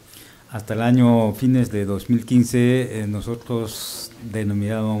 Hasta el año fines de 2015 nosotros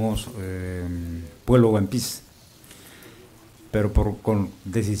denominábamos pueblo Wampis, pero con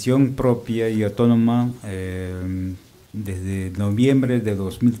decisión propia y autónoma desde noviembre de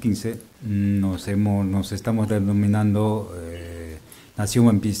 2015 nos estamos denominando Nación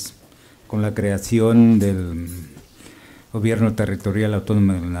Wampis, con la creación del Gobierno Territorial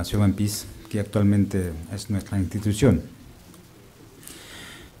Autónomo de la Nación Wampis, que actualmente es nuestra institución.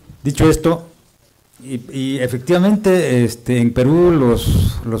 Dicho esto, y efectivamente en Perú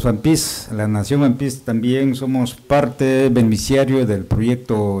los Wampis, la Nación Wampis, también somos parte beneficiario del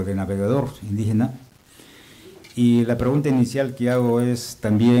proyecto de navegador indígena. Y la pregunta inicial que hago es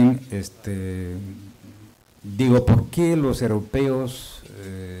también, digo, ¿por qué los europeos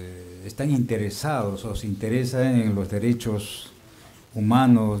están interesados o se interesan en los derechos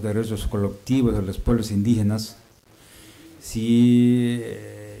humanos, derechos colectivos de los pueblos indígenas?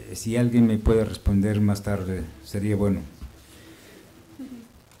 Si alguien me puede responder más tarde, sería bueno.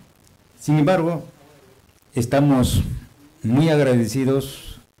 Sin embargo, estamos muy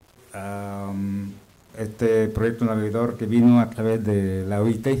agradecidos a este proyecto navegador que vino a través de la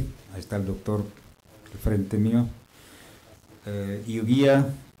OIT. Ahí está el doctor al frente mío. Y Guía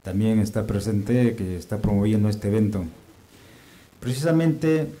también está presente, que está promoviendo este evento.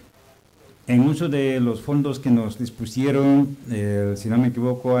 Precisamente en uso de los fondos que nos dispusieron, si no me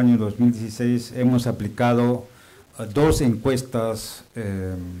equivoco, año 2016, hemos aplicado 2 encuestas.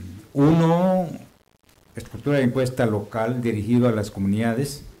 Uno, estructura de encuesta local dirigido a las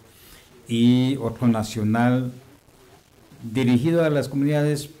comunidades, y otro nacional dirigido a las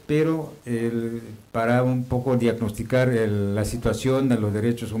comunidades, pero para un poco diagnosticar la situación de los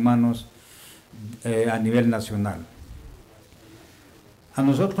derechos humanos a nivel nacional. A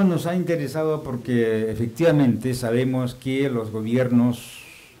nosotros nos ha interesado porque efectivamente sabemos que los gobiernos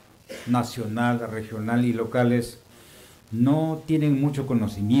nacional, regional y locales no tienen mucho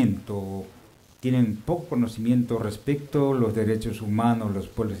conocimiento, tienen poco conocimiento respecto a los derechos humanos, los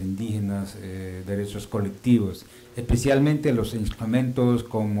pueblos indígenas, derechos colectivos, especialmente los instrumentos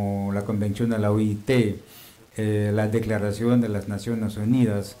como la Convención de la OIT, la Declaración de las Naciones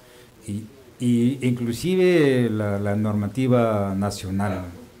Unidas y inclusive la normativa nacional,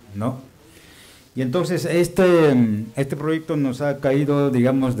 ¿no? Y entonces este proyecto nos ha caído,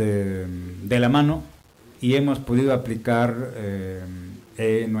 digamos, de la mano y hemos podido aplicar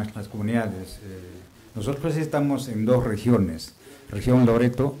en nuestras comunidades. Nosotros estamos en 2 regiones, región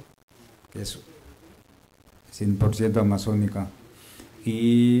Loreto, que es 100% amazónica,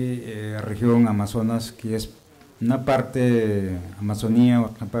 y región Amazonas, que es una parte Amazonía,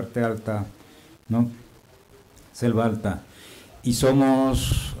 otra parte alta, ¿no? Selva alta, y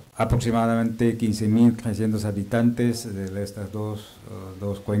somos aproximadamente 15.300 habitantes de estas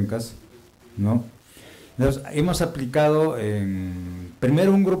dos cuencas, ¿no? Entonces, hemos aplicado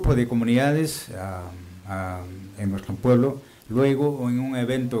primero un grupo de comunidades en nuestro pueblo, luego en un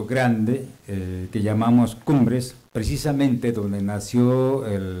evento grande que llamamos Cumbres, precisamente donde nació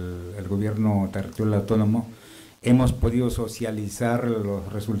el gobierno territorial autónomo. Hemos podido socializar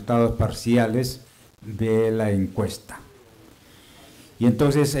los resultados parciales de la encuesta. Y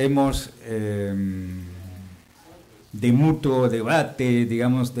entonces hemos, de mutuo debate,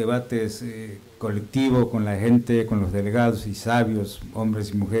 digamos, debates colectivos con la gente, con los delegados y sabios,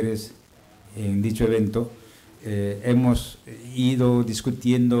 hombres y mujeres, en dicho evento, hemos ido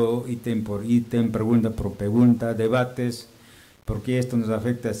discutiendo ítem por ítem, pregunta por pregunta, debates. ¿Por qué esto nos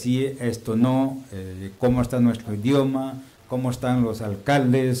afecta así, esto no? ¿Cómo está nuestro idioma? ¿Cómo están los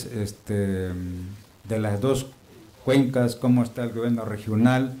alcaldes de las 2 cuencas? ¿Cómo está el gobierno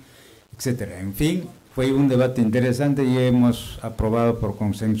regional? Etcétera. En fin, fue un debate interesante y hemos aprobado por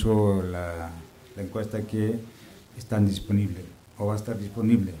consenso la encuesta que está disponible o va a estar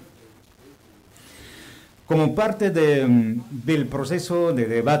disponible. Como parte del proceso de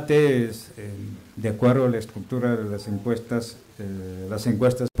debates, de acuerdo a la estructura de las encuestas,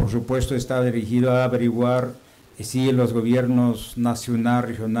 por supuesto, está dirigido a averiguar si los gobiernos nacional,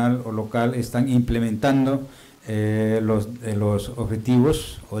 regional o local están implementando los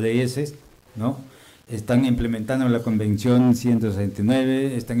objetivos ODS, ¿no? están implementando la Convención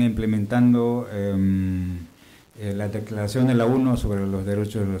 169, están implementando la Declaración de la ONU sobre los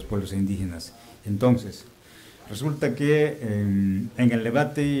derechos de los pueblos indígenas. Entonces, resulta que en el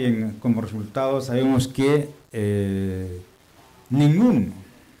debate y como resultado sabemos que ninguno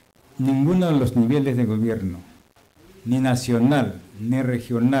de los niveles de gobierno, ni nacional, ni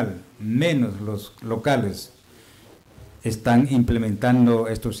regional, menos los locales, están implementando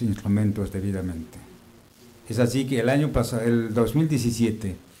estos instrumentos debidamente. Es así que el año pasado, el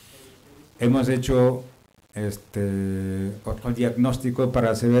 2017, hemos hecho otro diagnóstico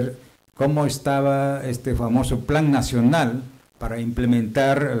para saber cómo estaba este famoso plan nacional para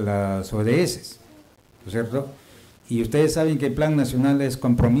implementar las ODS, ¿no es cierto? Y ustedes saben que el plan nacional es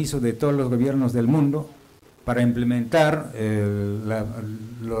compromiso de todos los gobiernos del mundo para implementar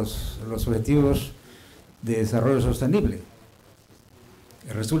los objetivos de desarrollo sostenible.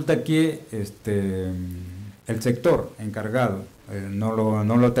 Resulta que el sector encargado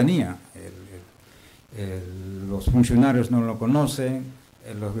no lo tenía, los funcionarios no lo conocen,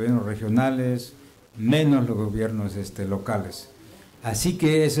 los gobiernos regionales, menos los gobiernos locales. Así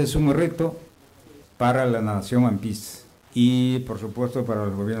que ese es un reto para la nación ampis y por supuesto para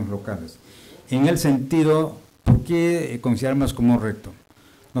los gobiernos locales. En el sentido, ¿por qué consideramos como reto?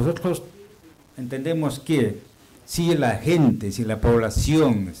 Nosotros entendemos que si la gente, si la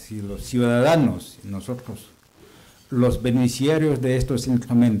población, si los ciudadanos, nosotros, los beneficiarios de estos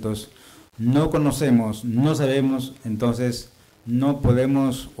instrumentos, no conocemos, no sabemos, entonces no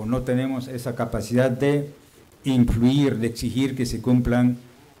podemos o no tenemos esa capacidad de influir, de exigir que se cumplan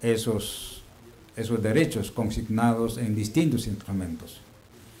esos derechos consignados en distintos instrumentos.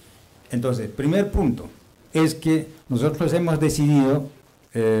 Entonces, primer punto es que nosotros hemos decidido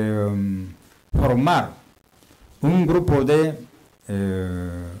formar un grupo de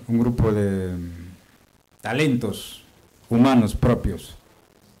talentos humanos propios,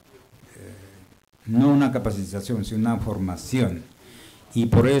 no una capacitación, sino una formación. Y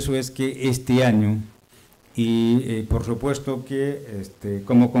por eso es que este año, y por supuesto que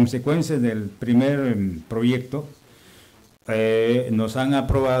como consecuencia del primer proyecto, nos han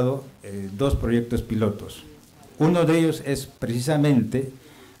aprobado 2 proyectos pilotos. Uno de ellos es precisamente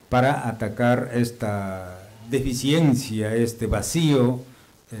para atacar esta deficiencia, este vacío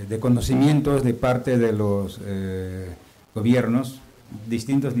de conocimientos de parte de los gobiernos,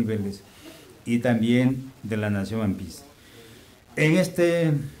 distintos niveles, y también de la nación ampis. En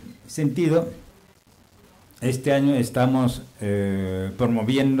este sentido, este año estamos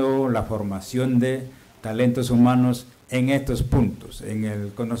promoviendo la formación de talentos humanos en estos puntos, en el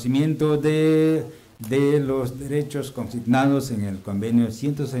conocimiento de los derechos consignados en el convenio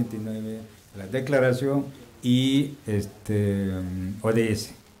 169, la declaración y ODS.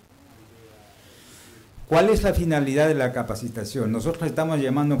 ¿Cuál es la finalidad de la capacitación? Nosotros estamos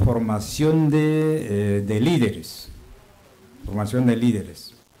llamando formación de líderes, formación de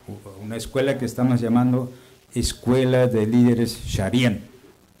líderes, una escuela que estamos llamando Escuela de Líderes Sharian.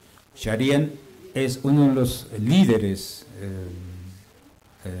 Sharian es uno de los líderes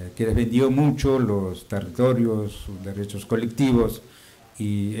que defendió mucho los territorios, sus derechos colectivos,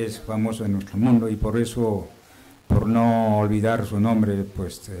 y es famoso en nuestro mundo, y por eso, por no olvidar su nombre,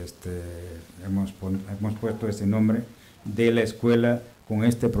 pues hemos puesto este nombre de la escuela con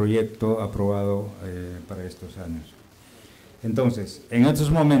este proyecto aprobado para estos años. Entonces, en estos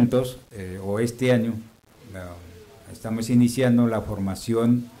momentos, o este año, estamos iniciando la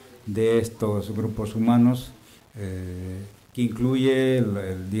formación de estos grupos humanos, que incluye,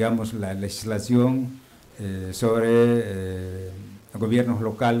 digamos, la legislación sobre gobiernos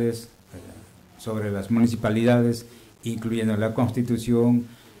locales, sobre las municipalidades, incluyendo la Constitución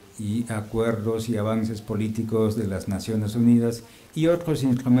y acuerdos y avances políticos de las Naciones Unidas y otros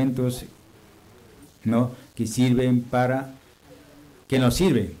instrumentos, ¿no?, que nos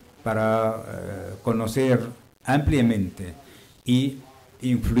sirven para conocer ampliamente y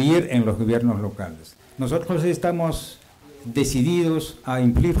influir en los gobiernos locales. Nosotros estamos decididos a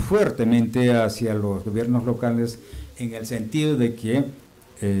influir fuertemente hacia los gobiernos locales en el sentido de que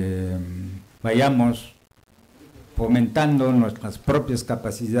vayamos fomentando nuestras propias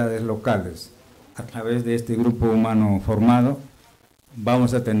capacidades locales. A través de este grupo humano formado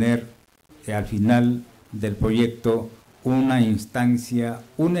vamos a tener al final del proyecto una instancia,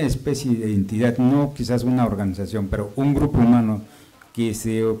 una especie de entidad, no quizás una organización, pero un grupo humano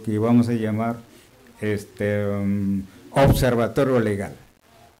que vamos a llamar observatorio legal.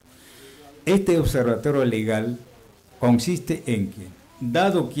 Este observatorio legal consiste en que,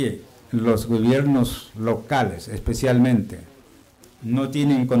 dado que los gobiernos locales especialmente no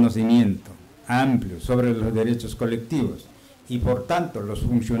tienen conocimiento amplio sobre los derechos colectivos y por tanto los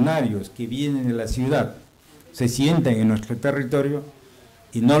funcionarios que vienen de la ciudad se sienten en nuestro territorio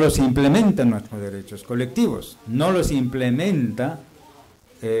y no los implementan nuestros derechos colectivos, no los implementa,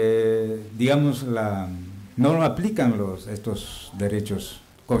 digamos, no lo aplican estos derechos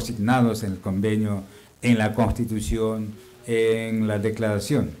consignados en el convenio, en la Constitución, en la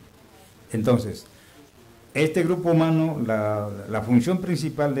declaración. Entonces, este grupo humano, la función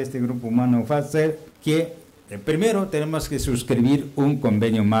principal de este grupo humano va a ser que, primero, tenemos que suscribir un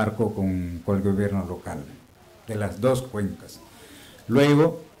convenio marco con el gobierno local, de las dos cuencas.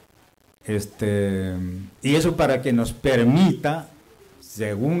 Luego, y eso para que nos permita,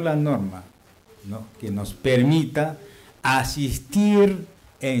 según la norma, ¿no?, que nos permita asistir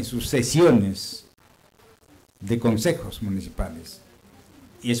en sus sesiones de consejos municipales.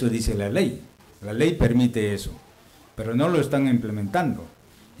 Y eso dice la ley. La ley permite eso, pero no lo están implementando.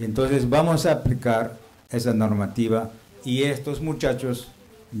 Y entonces vamos a aplicar esa normativa y estos muchachos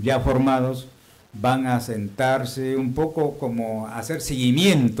ya formados van a sentarse un poco como a hacer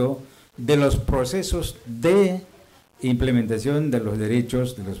seguimiento de los procesos de implementación de los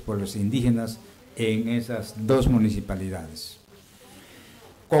derechos de los pueblos indígenas en esas dos municipalidades.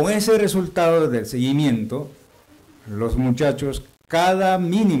 Con ese resultado del seguimiento, los muchachos cada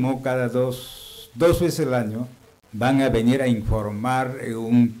dos veces al año van a venir a informar en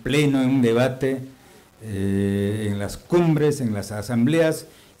un pleno, en un debate, en las cumbres, en las asambleas,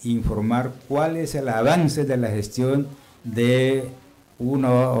 informar cuál es el avance de la gestión de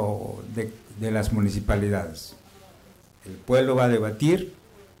de las municipalidades. El pueblo va a debatir,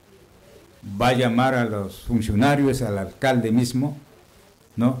 va a llamar a los funcionarios, al alcalde mismo,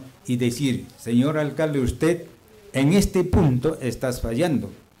 ¿no?, y decir: señor alcalde, usted en este punto estás fallando,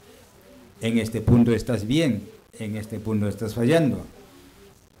 en este punto estás bien, en este punto estás fallando,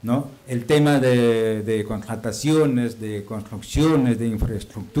 ¿no? El tema de contrataciones, de construcciones, de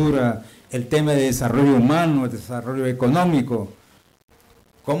infraestructura, el tema de desarrollo humano, desarrollo económico,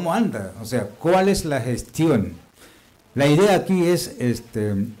 ¿cómo anda? O sea, ¿cuál es la gestión? La idea aquí es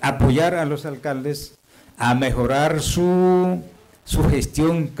apoyar a los alcaldes a mejorar su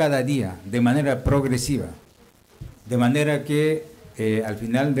gestión cada día, de manera progresiva, de manera que al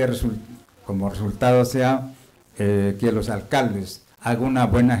final como resultado sea que los alcaldes hagan una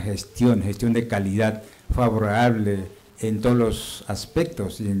buena gestión de calidad favorable en todos los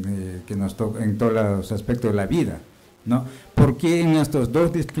aspectos en todos los aspectos de la vida, ¿no? Porque en estos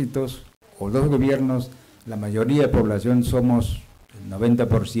dos distritos o dos gobiernos la mayoría de población somos el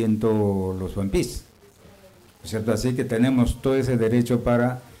 90% los huampís, ¿cierto? Así que tenemos todo ese derecho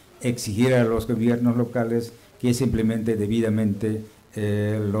para exigir a los gobiernos locales que se implemente debidamente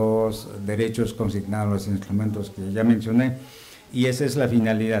los derechos consignados, los instrumentos que ya mencioné, y esa es la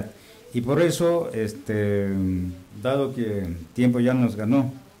finalidad. Y por eso, dado que el tiempo ya nos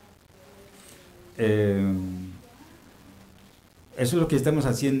ganó, eso es lo que estamos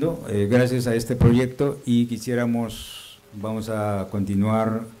haciendo gracias a este proyecto, y vamos a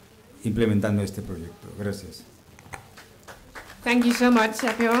continuar implementando este proyecto. Gracias. Thank you so much,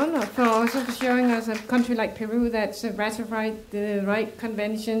 Apion, for showing us a country like Peru that's ratified the right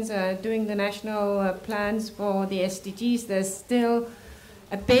conventions, doing the national plans for the SDGs. There's still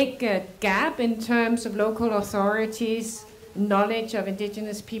a big gap in terms of local authorities' knowledge of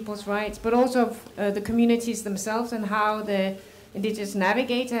indigenous people's rights, but also of the communities themselves, and how the Indigenous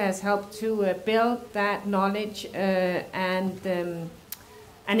Navigator has helped to build that knowledge and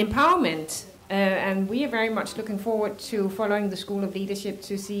empowerment. And we are very much looking forward to following the School of Leadership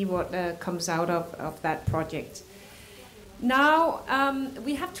to see what comes out of that project. Now,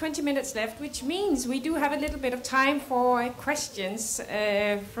 we have 20 minutes left, which means we do have a little bit of time for questions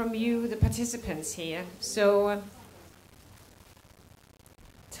from you, the participants here. So,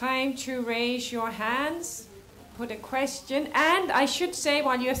 time to raise your hands, put a question. And I should say,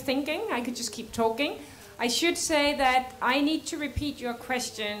 while you're thinking, I could just keep talking, I should say that I need to repeat your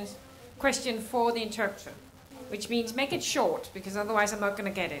question for the interpreter, which means make it short, because otherwise I'm not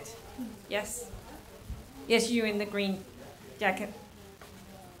going to get it. Yes? Yes, you in the green jacket.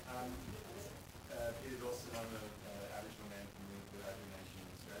 Peter Dawson, I'm an Aboriginal man from the Aboriginal Nation in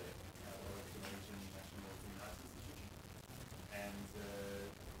Australia. I work for the Norwegian National Human Rights Institution. And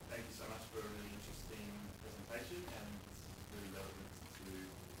thank you so much for a really interesting presentation, and it's really relevant to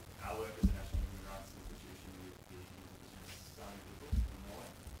our work as a National Human Rights Institution with the Indigenous Sami people in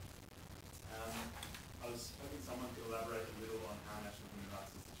Norway. I was hoping someone could elaborate a little on how national human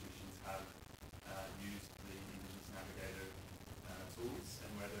rights institutions have used the Indigenous Navigator tools,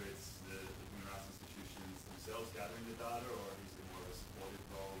 and whether it's the human rights institutions themselves gathering the data, or is it more of a supportive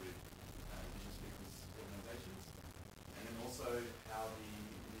role with Indigenous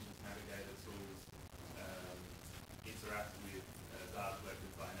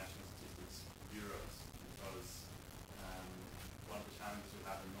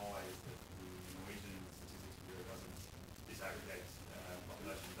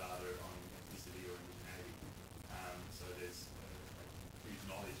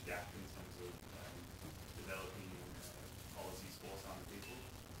gap in terms of developing policies for some people.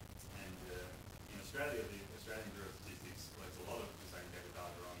 And in Australia, the Australian Bureau of Statistics collects a lot of the same data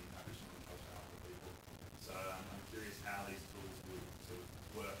on Aboriginal and Torres Strait Islander people. So I'm curious how these tools would sort of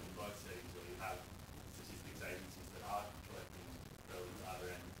work in both settings, where you have statistics agencies that are collecting relevant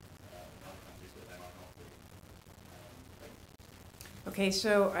data and in other countries where they might not be. Okay,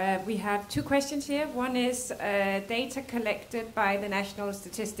 so we have two questions here. One is data collected by the National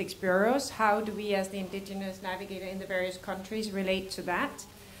Statistics Bureaus. How do we as the Indigenous Navigator in the various countries relate to that?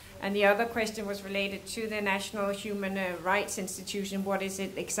 And the other question was related to the National Human Rights Institution. What is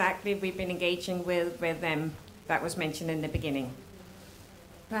it exactly we've been engaging with them? That was mentioned in the beginning.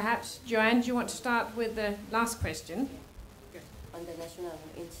 Perhaps, Joanne, do you want to start with the last question? On the National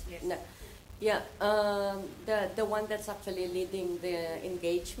Institute. Yes. No. Yeah, the one that's actually leading the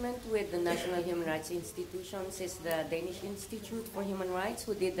engagement with the National Human Rights Institutions is the Danish Institute for Human Rights,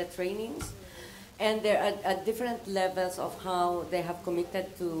 who did the trainings. And there are at different levels of how they have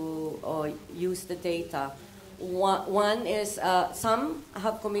committed to use the data. One is some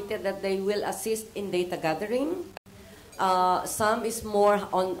have committed that they will assist in data gathering. Some is more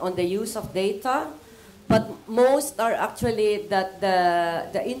on the use of data. But most are actually that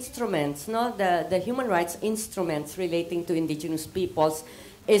the instruments, the human rights instruments relating to indigenous peoples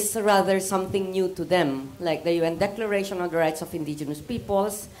is rather something new to them, like the UN Declaration on the Rights of Indigenous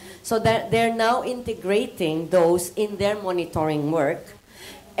Peoples. So that they're now integrating those in their monitoring work.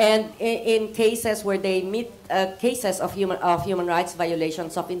 And in cases where they meet cases of human rights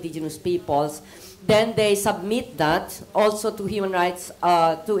violations of indigenous peoples, then they submit that also to human rights,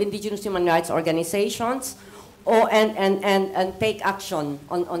 to indigenous human rights organizations, and take action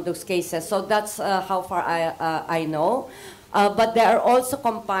on those cases. So that's how far I know. But they are also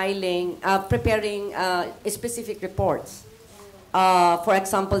compiling, preparing specific reports. For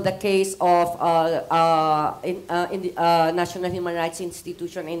example, the case of in the National Human Rights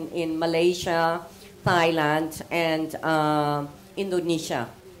Institution in Malaysia, Thailand, and Indonesia.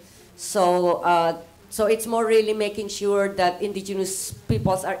 So it's more really making sure that indigenous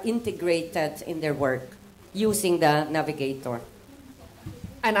peoples are integrated in their work using the Navigator.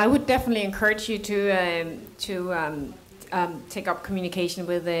 And I would definitely encourage you to take up communication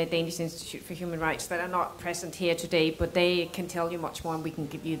with the Danish Institute for Human Rights that are not present here today, but they can tell you much more and we can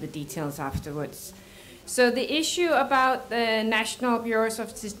give you the details afterwards. So the issue about the National Bureaus of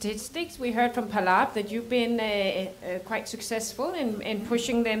Statistics, we heard from Palab that you've been quite successful in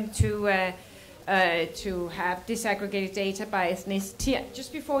pushing them to have disaggregated data by ethnicity.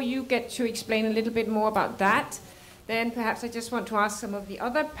 Just before you get to explain a little bit more about that, then perhaps I just want to ask some of the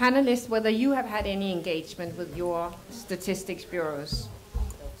other panelists whether you have had any engagement with your statistics bureaus.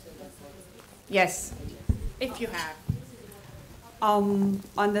 Yes, if you have. On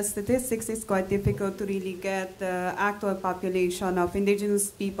the statistics, it's quite difficult to really get the actual population of indigenous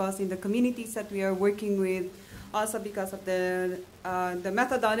peoples in the communities that we are working with. Also because of the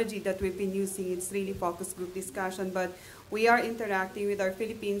methodology that we've been using, it's really focus group discussion, but we are interacting with our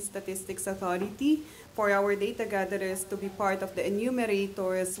Philippine Statistics Authority for our data gatherers to be part of the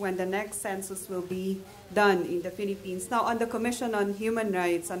enumerators when the next census will be done in the Philippines. Now, on the Commission on Human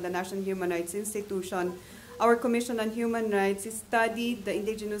Rights, on the National Human Rights Institution, our Commission on Human Rights studied the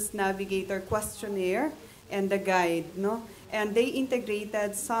Indigenous Navigator questionnaire and the guide, and they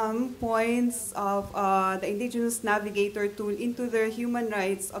integrated some points of the Indigenous Navigator tool into their Human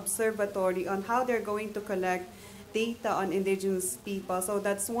Rights Observatory on how they're going to collect data on indigenous people. So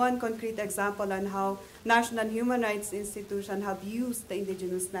that's one concrete example on how National Human Rights Institution have used the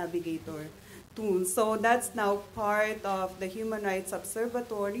Indigenous Navigator tool. So that's now part of the Human Rights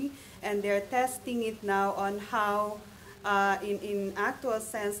Observatory, and they're testing it now on how in actual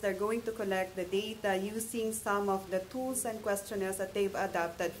sense they're going to collect the data using some of the tools and questionnaires that they've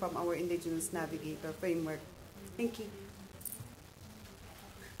adapted from our Indigenous Navigator framework. Thank you.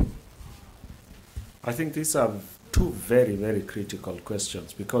 I think these are two very, very critical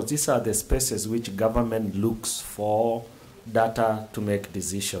questions, because these are the spaces which government looks for data to make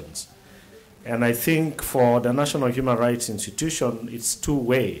decisions. And I think for the National Human Rights Institution, it's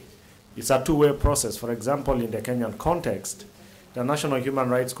two-way. It's a two-way process. For example, in the Kenyan context, the National Human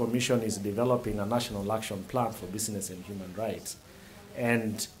Rights Commission is developing a national action plan for business and human rights.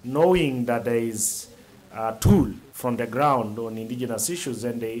 And knowing that there is a tool from the ground on indigenous issues,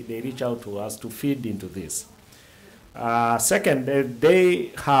 then they reach out to us to feed into this. Second,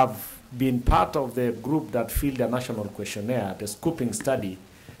 they have been part of the group that filled the national questionnaire, the scoping study,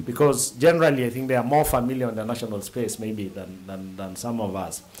 because generally I think they are more familiar in the national space maybe than some of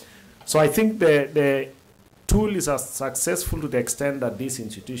us. So I think the tool is as successful to the extent that this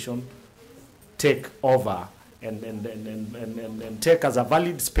institution take over and take as a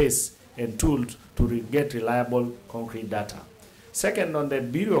valid space and tool to get reliable, concrete data. Second, on the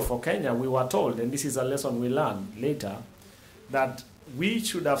Bureau for Kenya, we were told, and this is a lesson we learned later, that we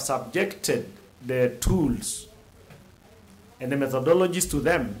should have subjected the tools and the methodologies to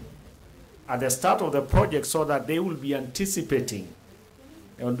them at the start of the project so that they will be anticipating.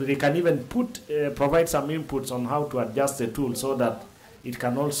 And they can even provide some inputs on how to adjust the tool so that it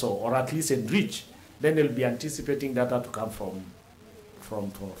can also, or at least enrich, then they'll be anticipating data to come from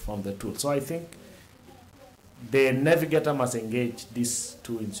the tool. So I think the navigator must engage these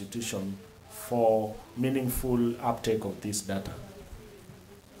two institutions for meaningful uptake of this data.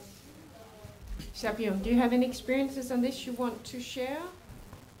 Shapion, do you have any experiences on this you want to share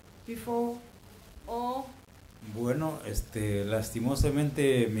before all? Bueno,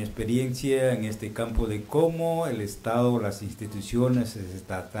 lastimosamente mi experiencia en este campo de cómo el Estado, las instituciones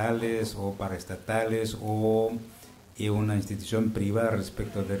estatales o paraestatales o una institución privada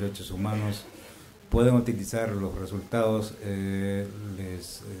respecto a derechos humanos pueden utilizar los resultados,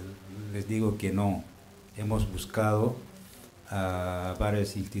 les digo que no. Hemos buscado a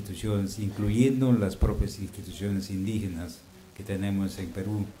varias instituciones, incluyendo las propias instituciones indígenas que tenemos en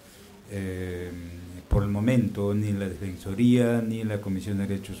Perú. Por el momento, ni la Defensoría ni la Comisión de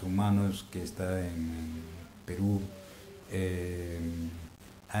Derechos Humanos que está en Perú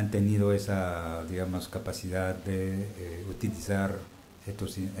han tenido esa, digamos, capacidad de utilizar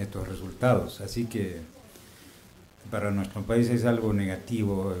estos resultados. Así que para nuestro país es algo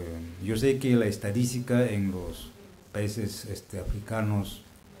negativo. Yo sé que la estadística en los países africanos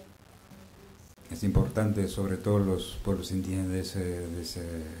es importante, sobre todo los pueblos indígenas de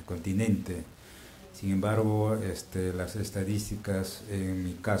ese continente. Sin embargo, las estadísticas, en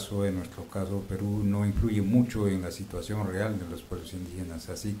mi caso, en nuestro caso, Perú, no influyen mucho en la situación real de los pueblos indígenas.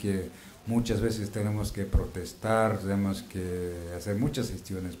 Así que muchas veces tenemos que protestar, tenemos que hacer muchas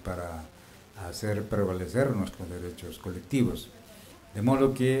gestiones para hacer prevalecer nuestros derechos colectivos. De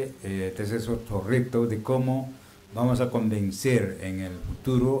modo que este es otro reto de cómo vamos a convencer en el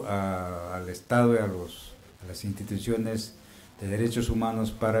futuro al Estado y a las instituciones de derechos humanos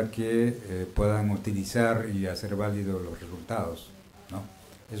para que puedan utilizar y hacer válidos los resultados, ¿no?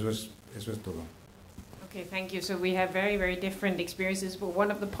 Eso es todo. Okay, thank you. So we have very, very different experiences, but one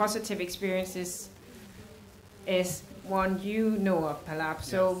of the positive experiences is one you know of, Palab. Yes.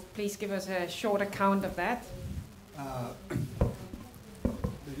 So please give us a short account of that.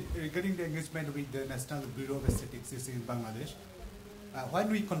 Regarding the engagement with the National Bureau of Statistics in Bangladesh,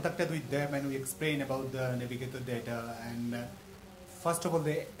 when we contacted with them and we explained about the navigator data, and first of all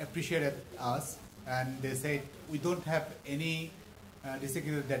they appreciated us and they said we don't have any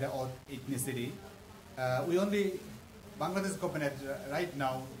distributed data or ethnicity. Bangladesh government right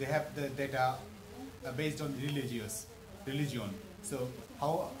now they have the data based on religion. So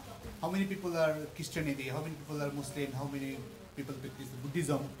how many people are Christianity, how many people are Muslim, how many people practice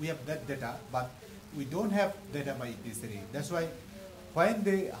Buddhism, we have that data, but we don't have data by ethnicity. That's why when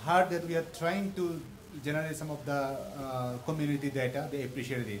they heard that we are trying to generate some of the community data, they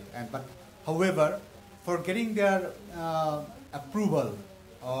appreciated it. But however, for getting their approval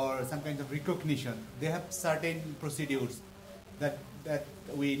or some kind of recognition, they have certain procedures that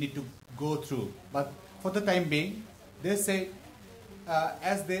we need to go through. But for the time being, they say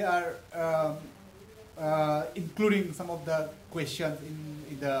as they are including some of the questions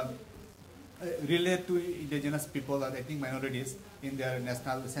in the related to indigenous people or ethnic minorities in their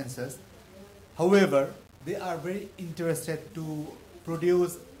national census. However, they are very interested to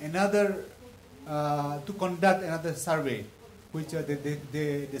produce another, to conduct another survey, which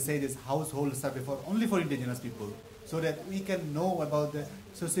they say is household survey only for indigenous people, so that we can know about the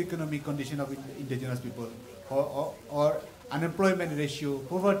socioeconomic condition of indigenous people, or unemployment ratio,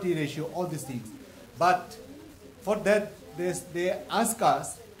 poverty ratio, all these things. But for that, they ask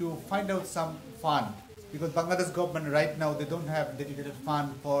us to find out some fund, because Bangladesh government right now, they don't have dedicated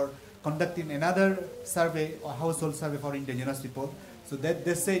fund for conducting another survey or household survey for indigenous people. So that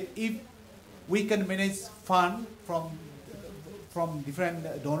they say if we can manage fund from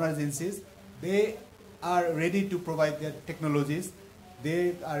different donor agencies, they are ready to provide their technologies,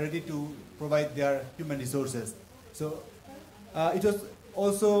 they are ready to provide their human resources. So it was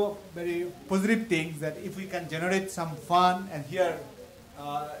also very positive things that if we can generate some fund, and here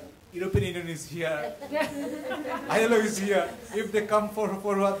European Union is here, ILO is here. If they come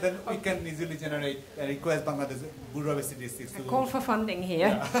forward, then we can easily generate and request Bangladesh Bureau of Statistics to call for funding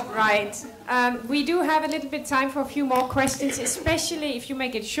here. Right. We do have a little bit time for a few more questions, especially if you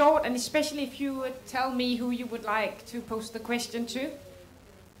make it short, and especially if you would tell me who you would like to pose the question to.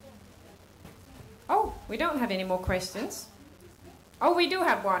 Oh, we don't have any more questions. Oh, we do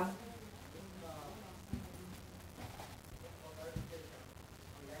have one.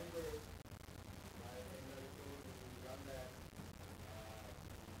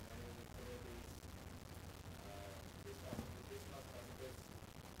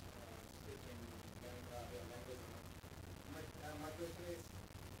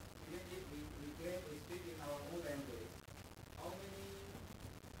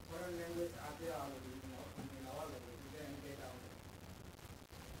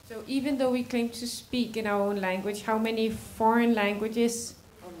 So even though we claim to speak in our own language, how many foreign languages?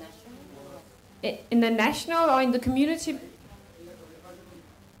 In the national or in the community?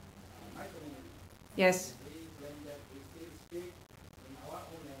 Yes.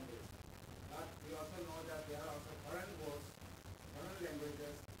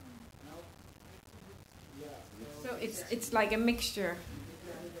 So it's like a mixture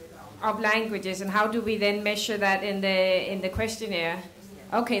of languages, and how do we then measure that in the questionnaire?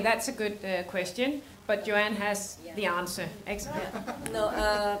 Okay, that's a good question, but Joanne has the answer. Excellent.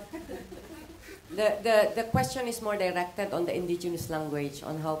 No, the question is more directed on the indigenous language,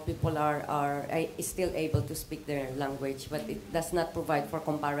 on how people are still able to speak their language, but it does not provide for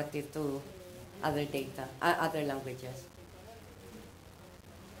comparative to other data, other languages.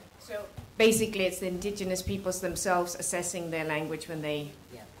 So basically, it's the indigenous peoples themselves assessing their language when they,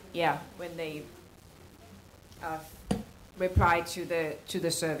 when they reply to the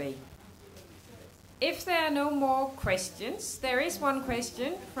survey. If there are no more questions, there is one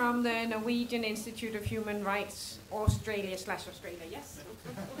question from the Norwegian Institute of Human Rights, Australia/Australia. Yes,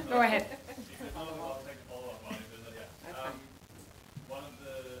 go ahead. I'll take a follow-up on it. One of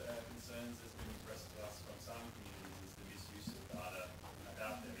the concerns that's been expressed to us from some communities is the misuse of data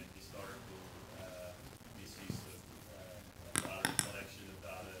about them, and historical misuse of data, collection of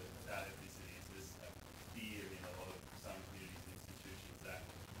data about ethnicities. There's a fear in a lot of some communities and institutions that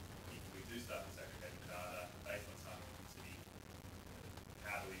if we do start disaggregating data based on some ethnicity,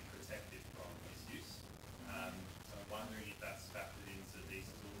 how do we protect it from misuse? So I'm wondering if that's factored into these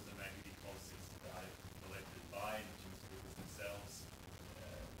tools, and maybe because it's data collected by Indigenous peoples themselves,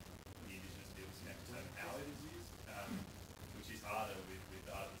 the Indigenous peoples can determine how it is used, which is harder with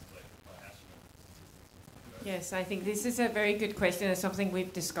data that's collected by national statistics. Yes, I think this is a very good question, and something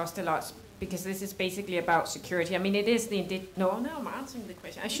we've discussed a lot, because this is basically about security. I mean, it is the no, I'm answering the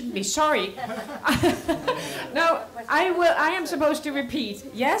question. I shouldn't be sorry. No, I am supposed to repeat.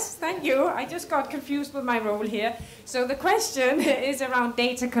 Yes, thank you. I just got confused with my role here. So the question is around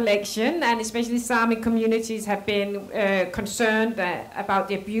data collection, and especially Sami communities have been concerned about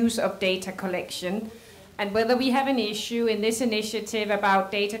the abuse of data collection, and whether we have an issue in this initiative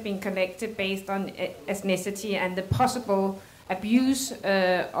about data being collected based on ethnicity and the possible abuse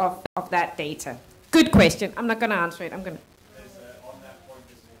of that data. Good question. I'm not going to answer it. I'm going to. On that point,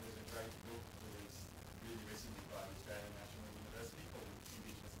 there's a great book released really recently by the Australian National University called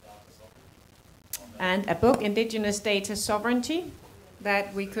Indigenous Data Sovereignty. And a book, Indigenous Data Sovereignty,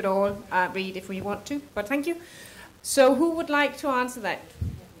 that we could all read if we want to. But thank you. So who would like to answer that?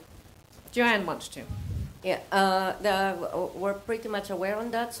 Joanne wants to. Yeah, we're pretty much aware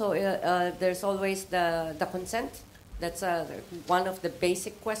on that. So there's always the consent. That's one of the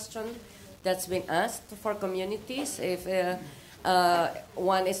basic questions that's been asked for communities. If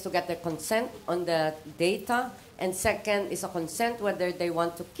one is to get the consent on the data, and second is a consent whether they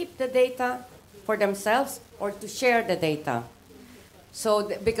want to keep the data for themselves or to share the data.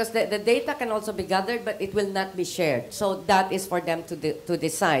 So because the data can also be gathered, but it will not be shared. So that is for them to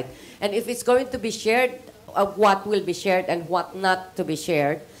decide. And if it's going to be shared, what will be shared and what not to be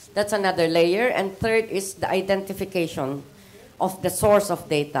shared. That's another layer. And third is the identification of the source of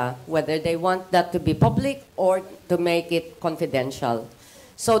data, whether they want that to be public or to make it confidential.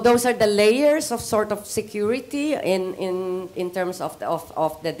 So those are the layers of sort of security in terms of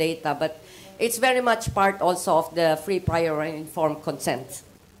the data. But it's very much part also of the free, prior, and informed consent.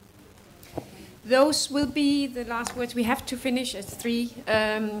 Those will be the last words. We have to finish at 3.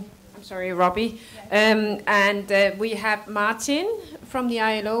 I'm sorry, Robbie. And we have Martin from the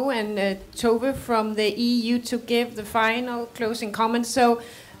ILO and Tove from the EU to give the final closing comments. So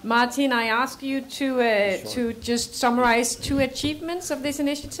Martin, I ask you to just summarize 2 achievements of these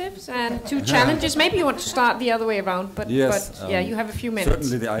initiatives and 2 challenges. Maybe you want to start the other way around, but yeah, you have a few minutes.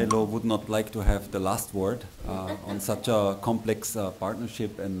 Certainly the ILO would not like to have the last word on such a complex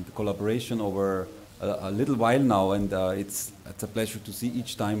partnership and collaboration over a little while now, and it's a pleasure to see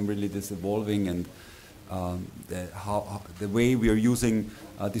each time really this evolving, and the way we are using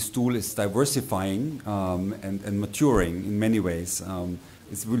this tool is diversifying and maturing in many ways.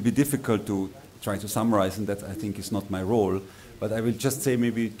 It will be difficult to try to summarize, and that I think is not my role. But I will just say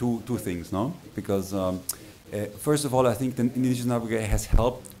maybe two things, no? Because first of all, I think the Indigenous Navigator has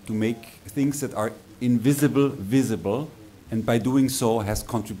helped to make things that are invisible visible, and by doing so has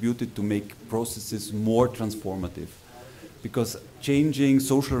contributed to make processes more transformative. Because changing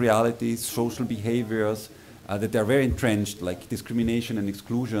social realities, social behaviors that are very entrenched, like discrimination and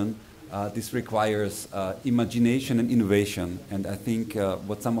exclusion, this requires imagination and innovation. And I think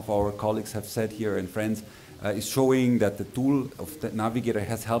what some of our colleagues have said here and friends is showing that the tool of the Navigator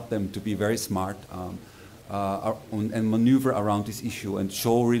has helped them to be very smart and maneuver around this issue, and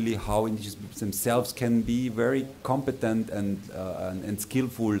show really how indigenous peoples themselves can be very competent and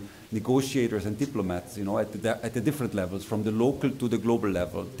skillful negotiators and diplomats, you know, at the different levels, from the local to the global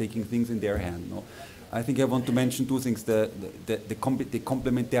level, taking things in their hand. You know. I think I want to mention 2 things: the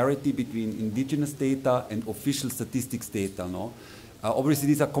complementarity between indigenous data and official statistics data. No, obviously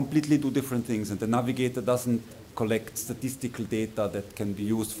these are completely 2 different things, and the Navigator doesn't collect statistical data that can be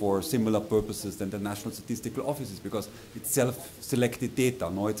used for similar purposes than the national statistical offices, because it's self-selected data.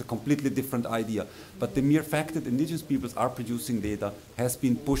 No, it's a completely different idea. But the mere fact that indigenous peoples are producing data has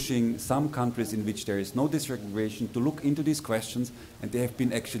been pushing some countries in which there is no desegregation to look into these questions, and they have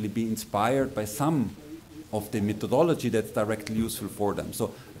been actually inspired by some of the methodology that's directly useful for them.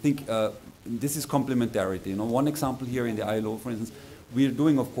 So I think this is complementarity. You know, one example here in the ILO, for instance, we're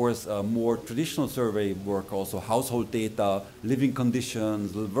doing, of course, more traditional survey work, also household data, living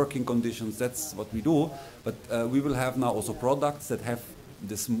conditions, working conditions. That's what we do. But we will have now also products that have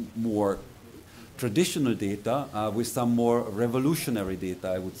this more traditional data with some more revolutionary data,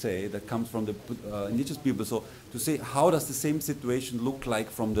 I would say, that comes from the indigenous people. So to say, how does the same situation look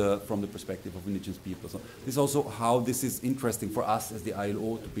like from the perspective of indigenous people? So this is also how this is interesting for us as the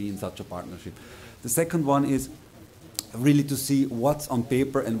ILO to be in such a partnership. The second one is really to see what's on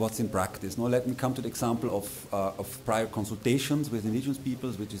paper and what's in practice. Now, let me come to the example of prior consultations with indigenous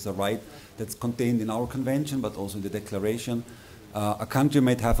peoples, which is a right that's contained in our convention, but also in the declaration. A country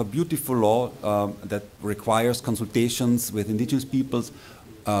might have a beautiful law that requires consultations with indigenous peoples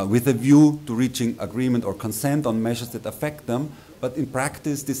with a view to reaching agreement or consent on measures that affect them, but in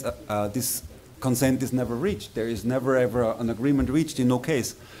practice, this consent is never reached. There is never ever an agreement reached in no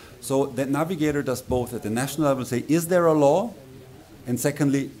case. So the Navigator does both at the national level, say, is there a law? And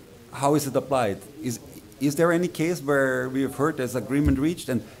secondly, how is it applied? Is there any case where we have heard there's agreement reached?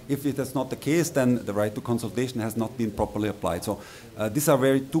 And if it is not the case, then the right to consultation has not been properly applied. So these are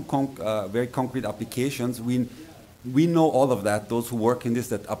very concrete applications. We know all of that, those who work in this,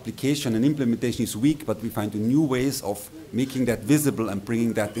 that application and implementation is weak, but we find new ways of making that visible and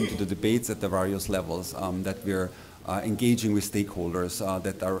bringing that into the debates at the various levels that we're engaging with stakeholders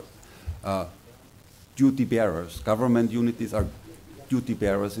that are duty bearers. Government unities are duty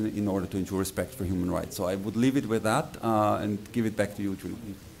bearers in order to ensure respect for human rights. So I would leave it with that and give it back to you, Julie.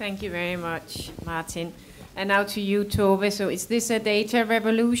 Thank you very much, Martin. And now to you, Tove. So is this a data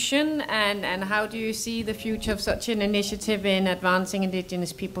revolution, and how do you see the future of such an initiative in advancing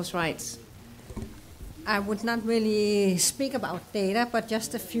indigenous people's rights? I would not really speak about data, but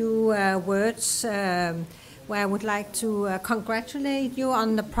just a few words where I would like to congratulate you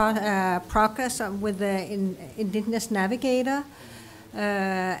on the progress with the Indigenous Navigator.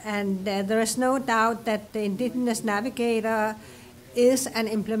 And there is no doubt that the Indigenous Navigator is an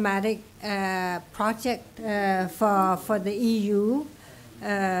emblematic project for the EU,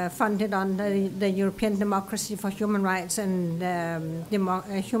 funded under the European Democracy for Human Rights and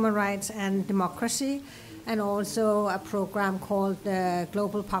Human Rights and Democracy, and also a program called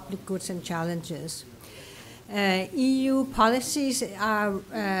Global Public Goods and Challenges. EU policies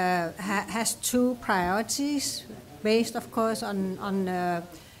has 2 priorities, based, of course, on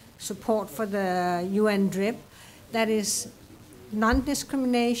support for the UN DRIP, that is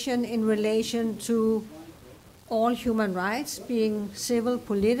non-discrimination in relation to all human rights, being civil,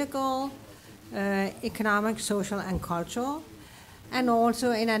 political, economic, social, and cultural, and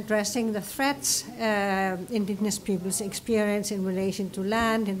also in addressing the threats indigenous peoples experience in relation to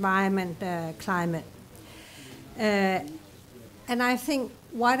land, environment, climate. And I think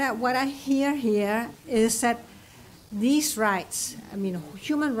what I hear here is that these rights, I mean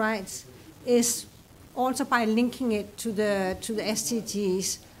human rights, is also by linking it to the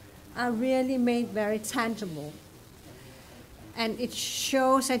SDGs, are really made very tangible. And it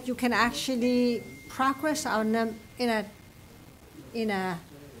shows that you can actually progress on them in a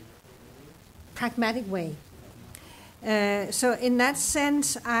pragmatic way. So in that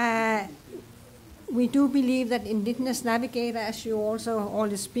sense, we do believe that Indigenous Navigator, as you also, all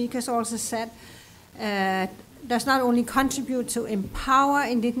the speakers also said, does not only contribute to empower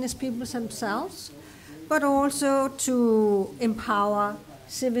Indigenous peoples themselves, but also to empower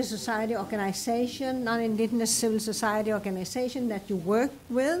civil society organization, non-Indigenous civil society organization that you work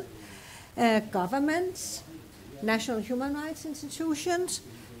with, governments, national human rights institutions,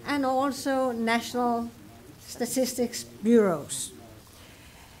 and also national statistics bureaus.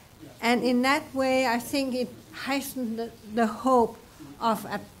 And in that way, I think it heightens the hope of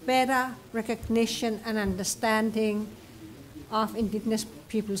a better recognition and understanding of Indigenous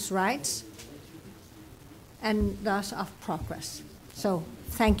people's rights, and thus of progress. So,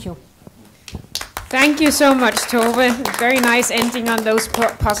 thank you. Thank you so much, Tove. Very nice ending on those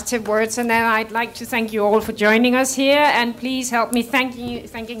positive words. And then I'd like to thank you all for joining us here. And please help me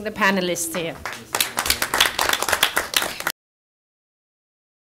thanking the panelists here.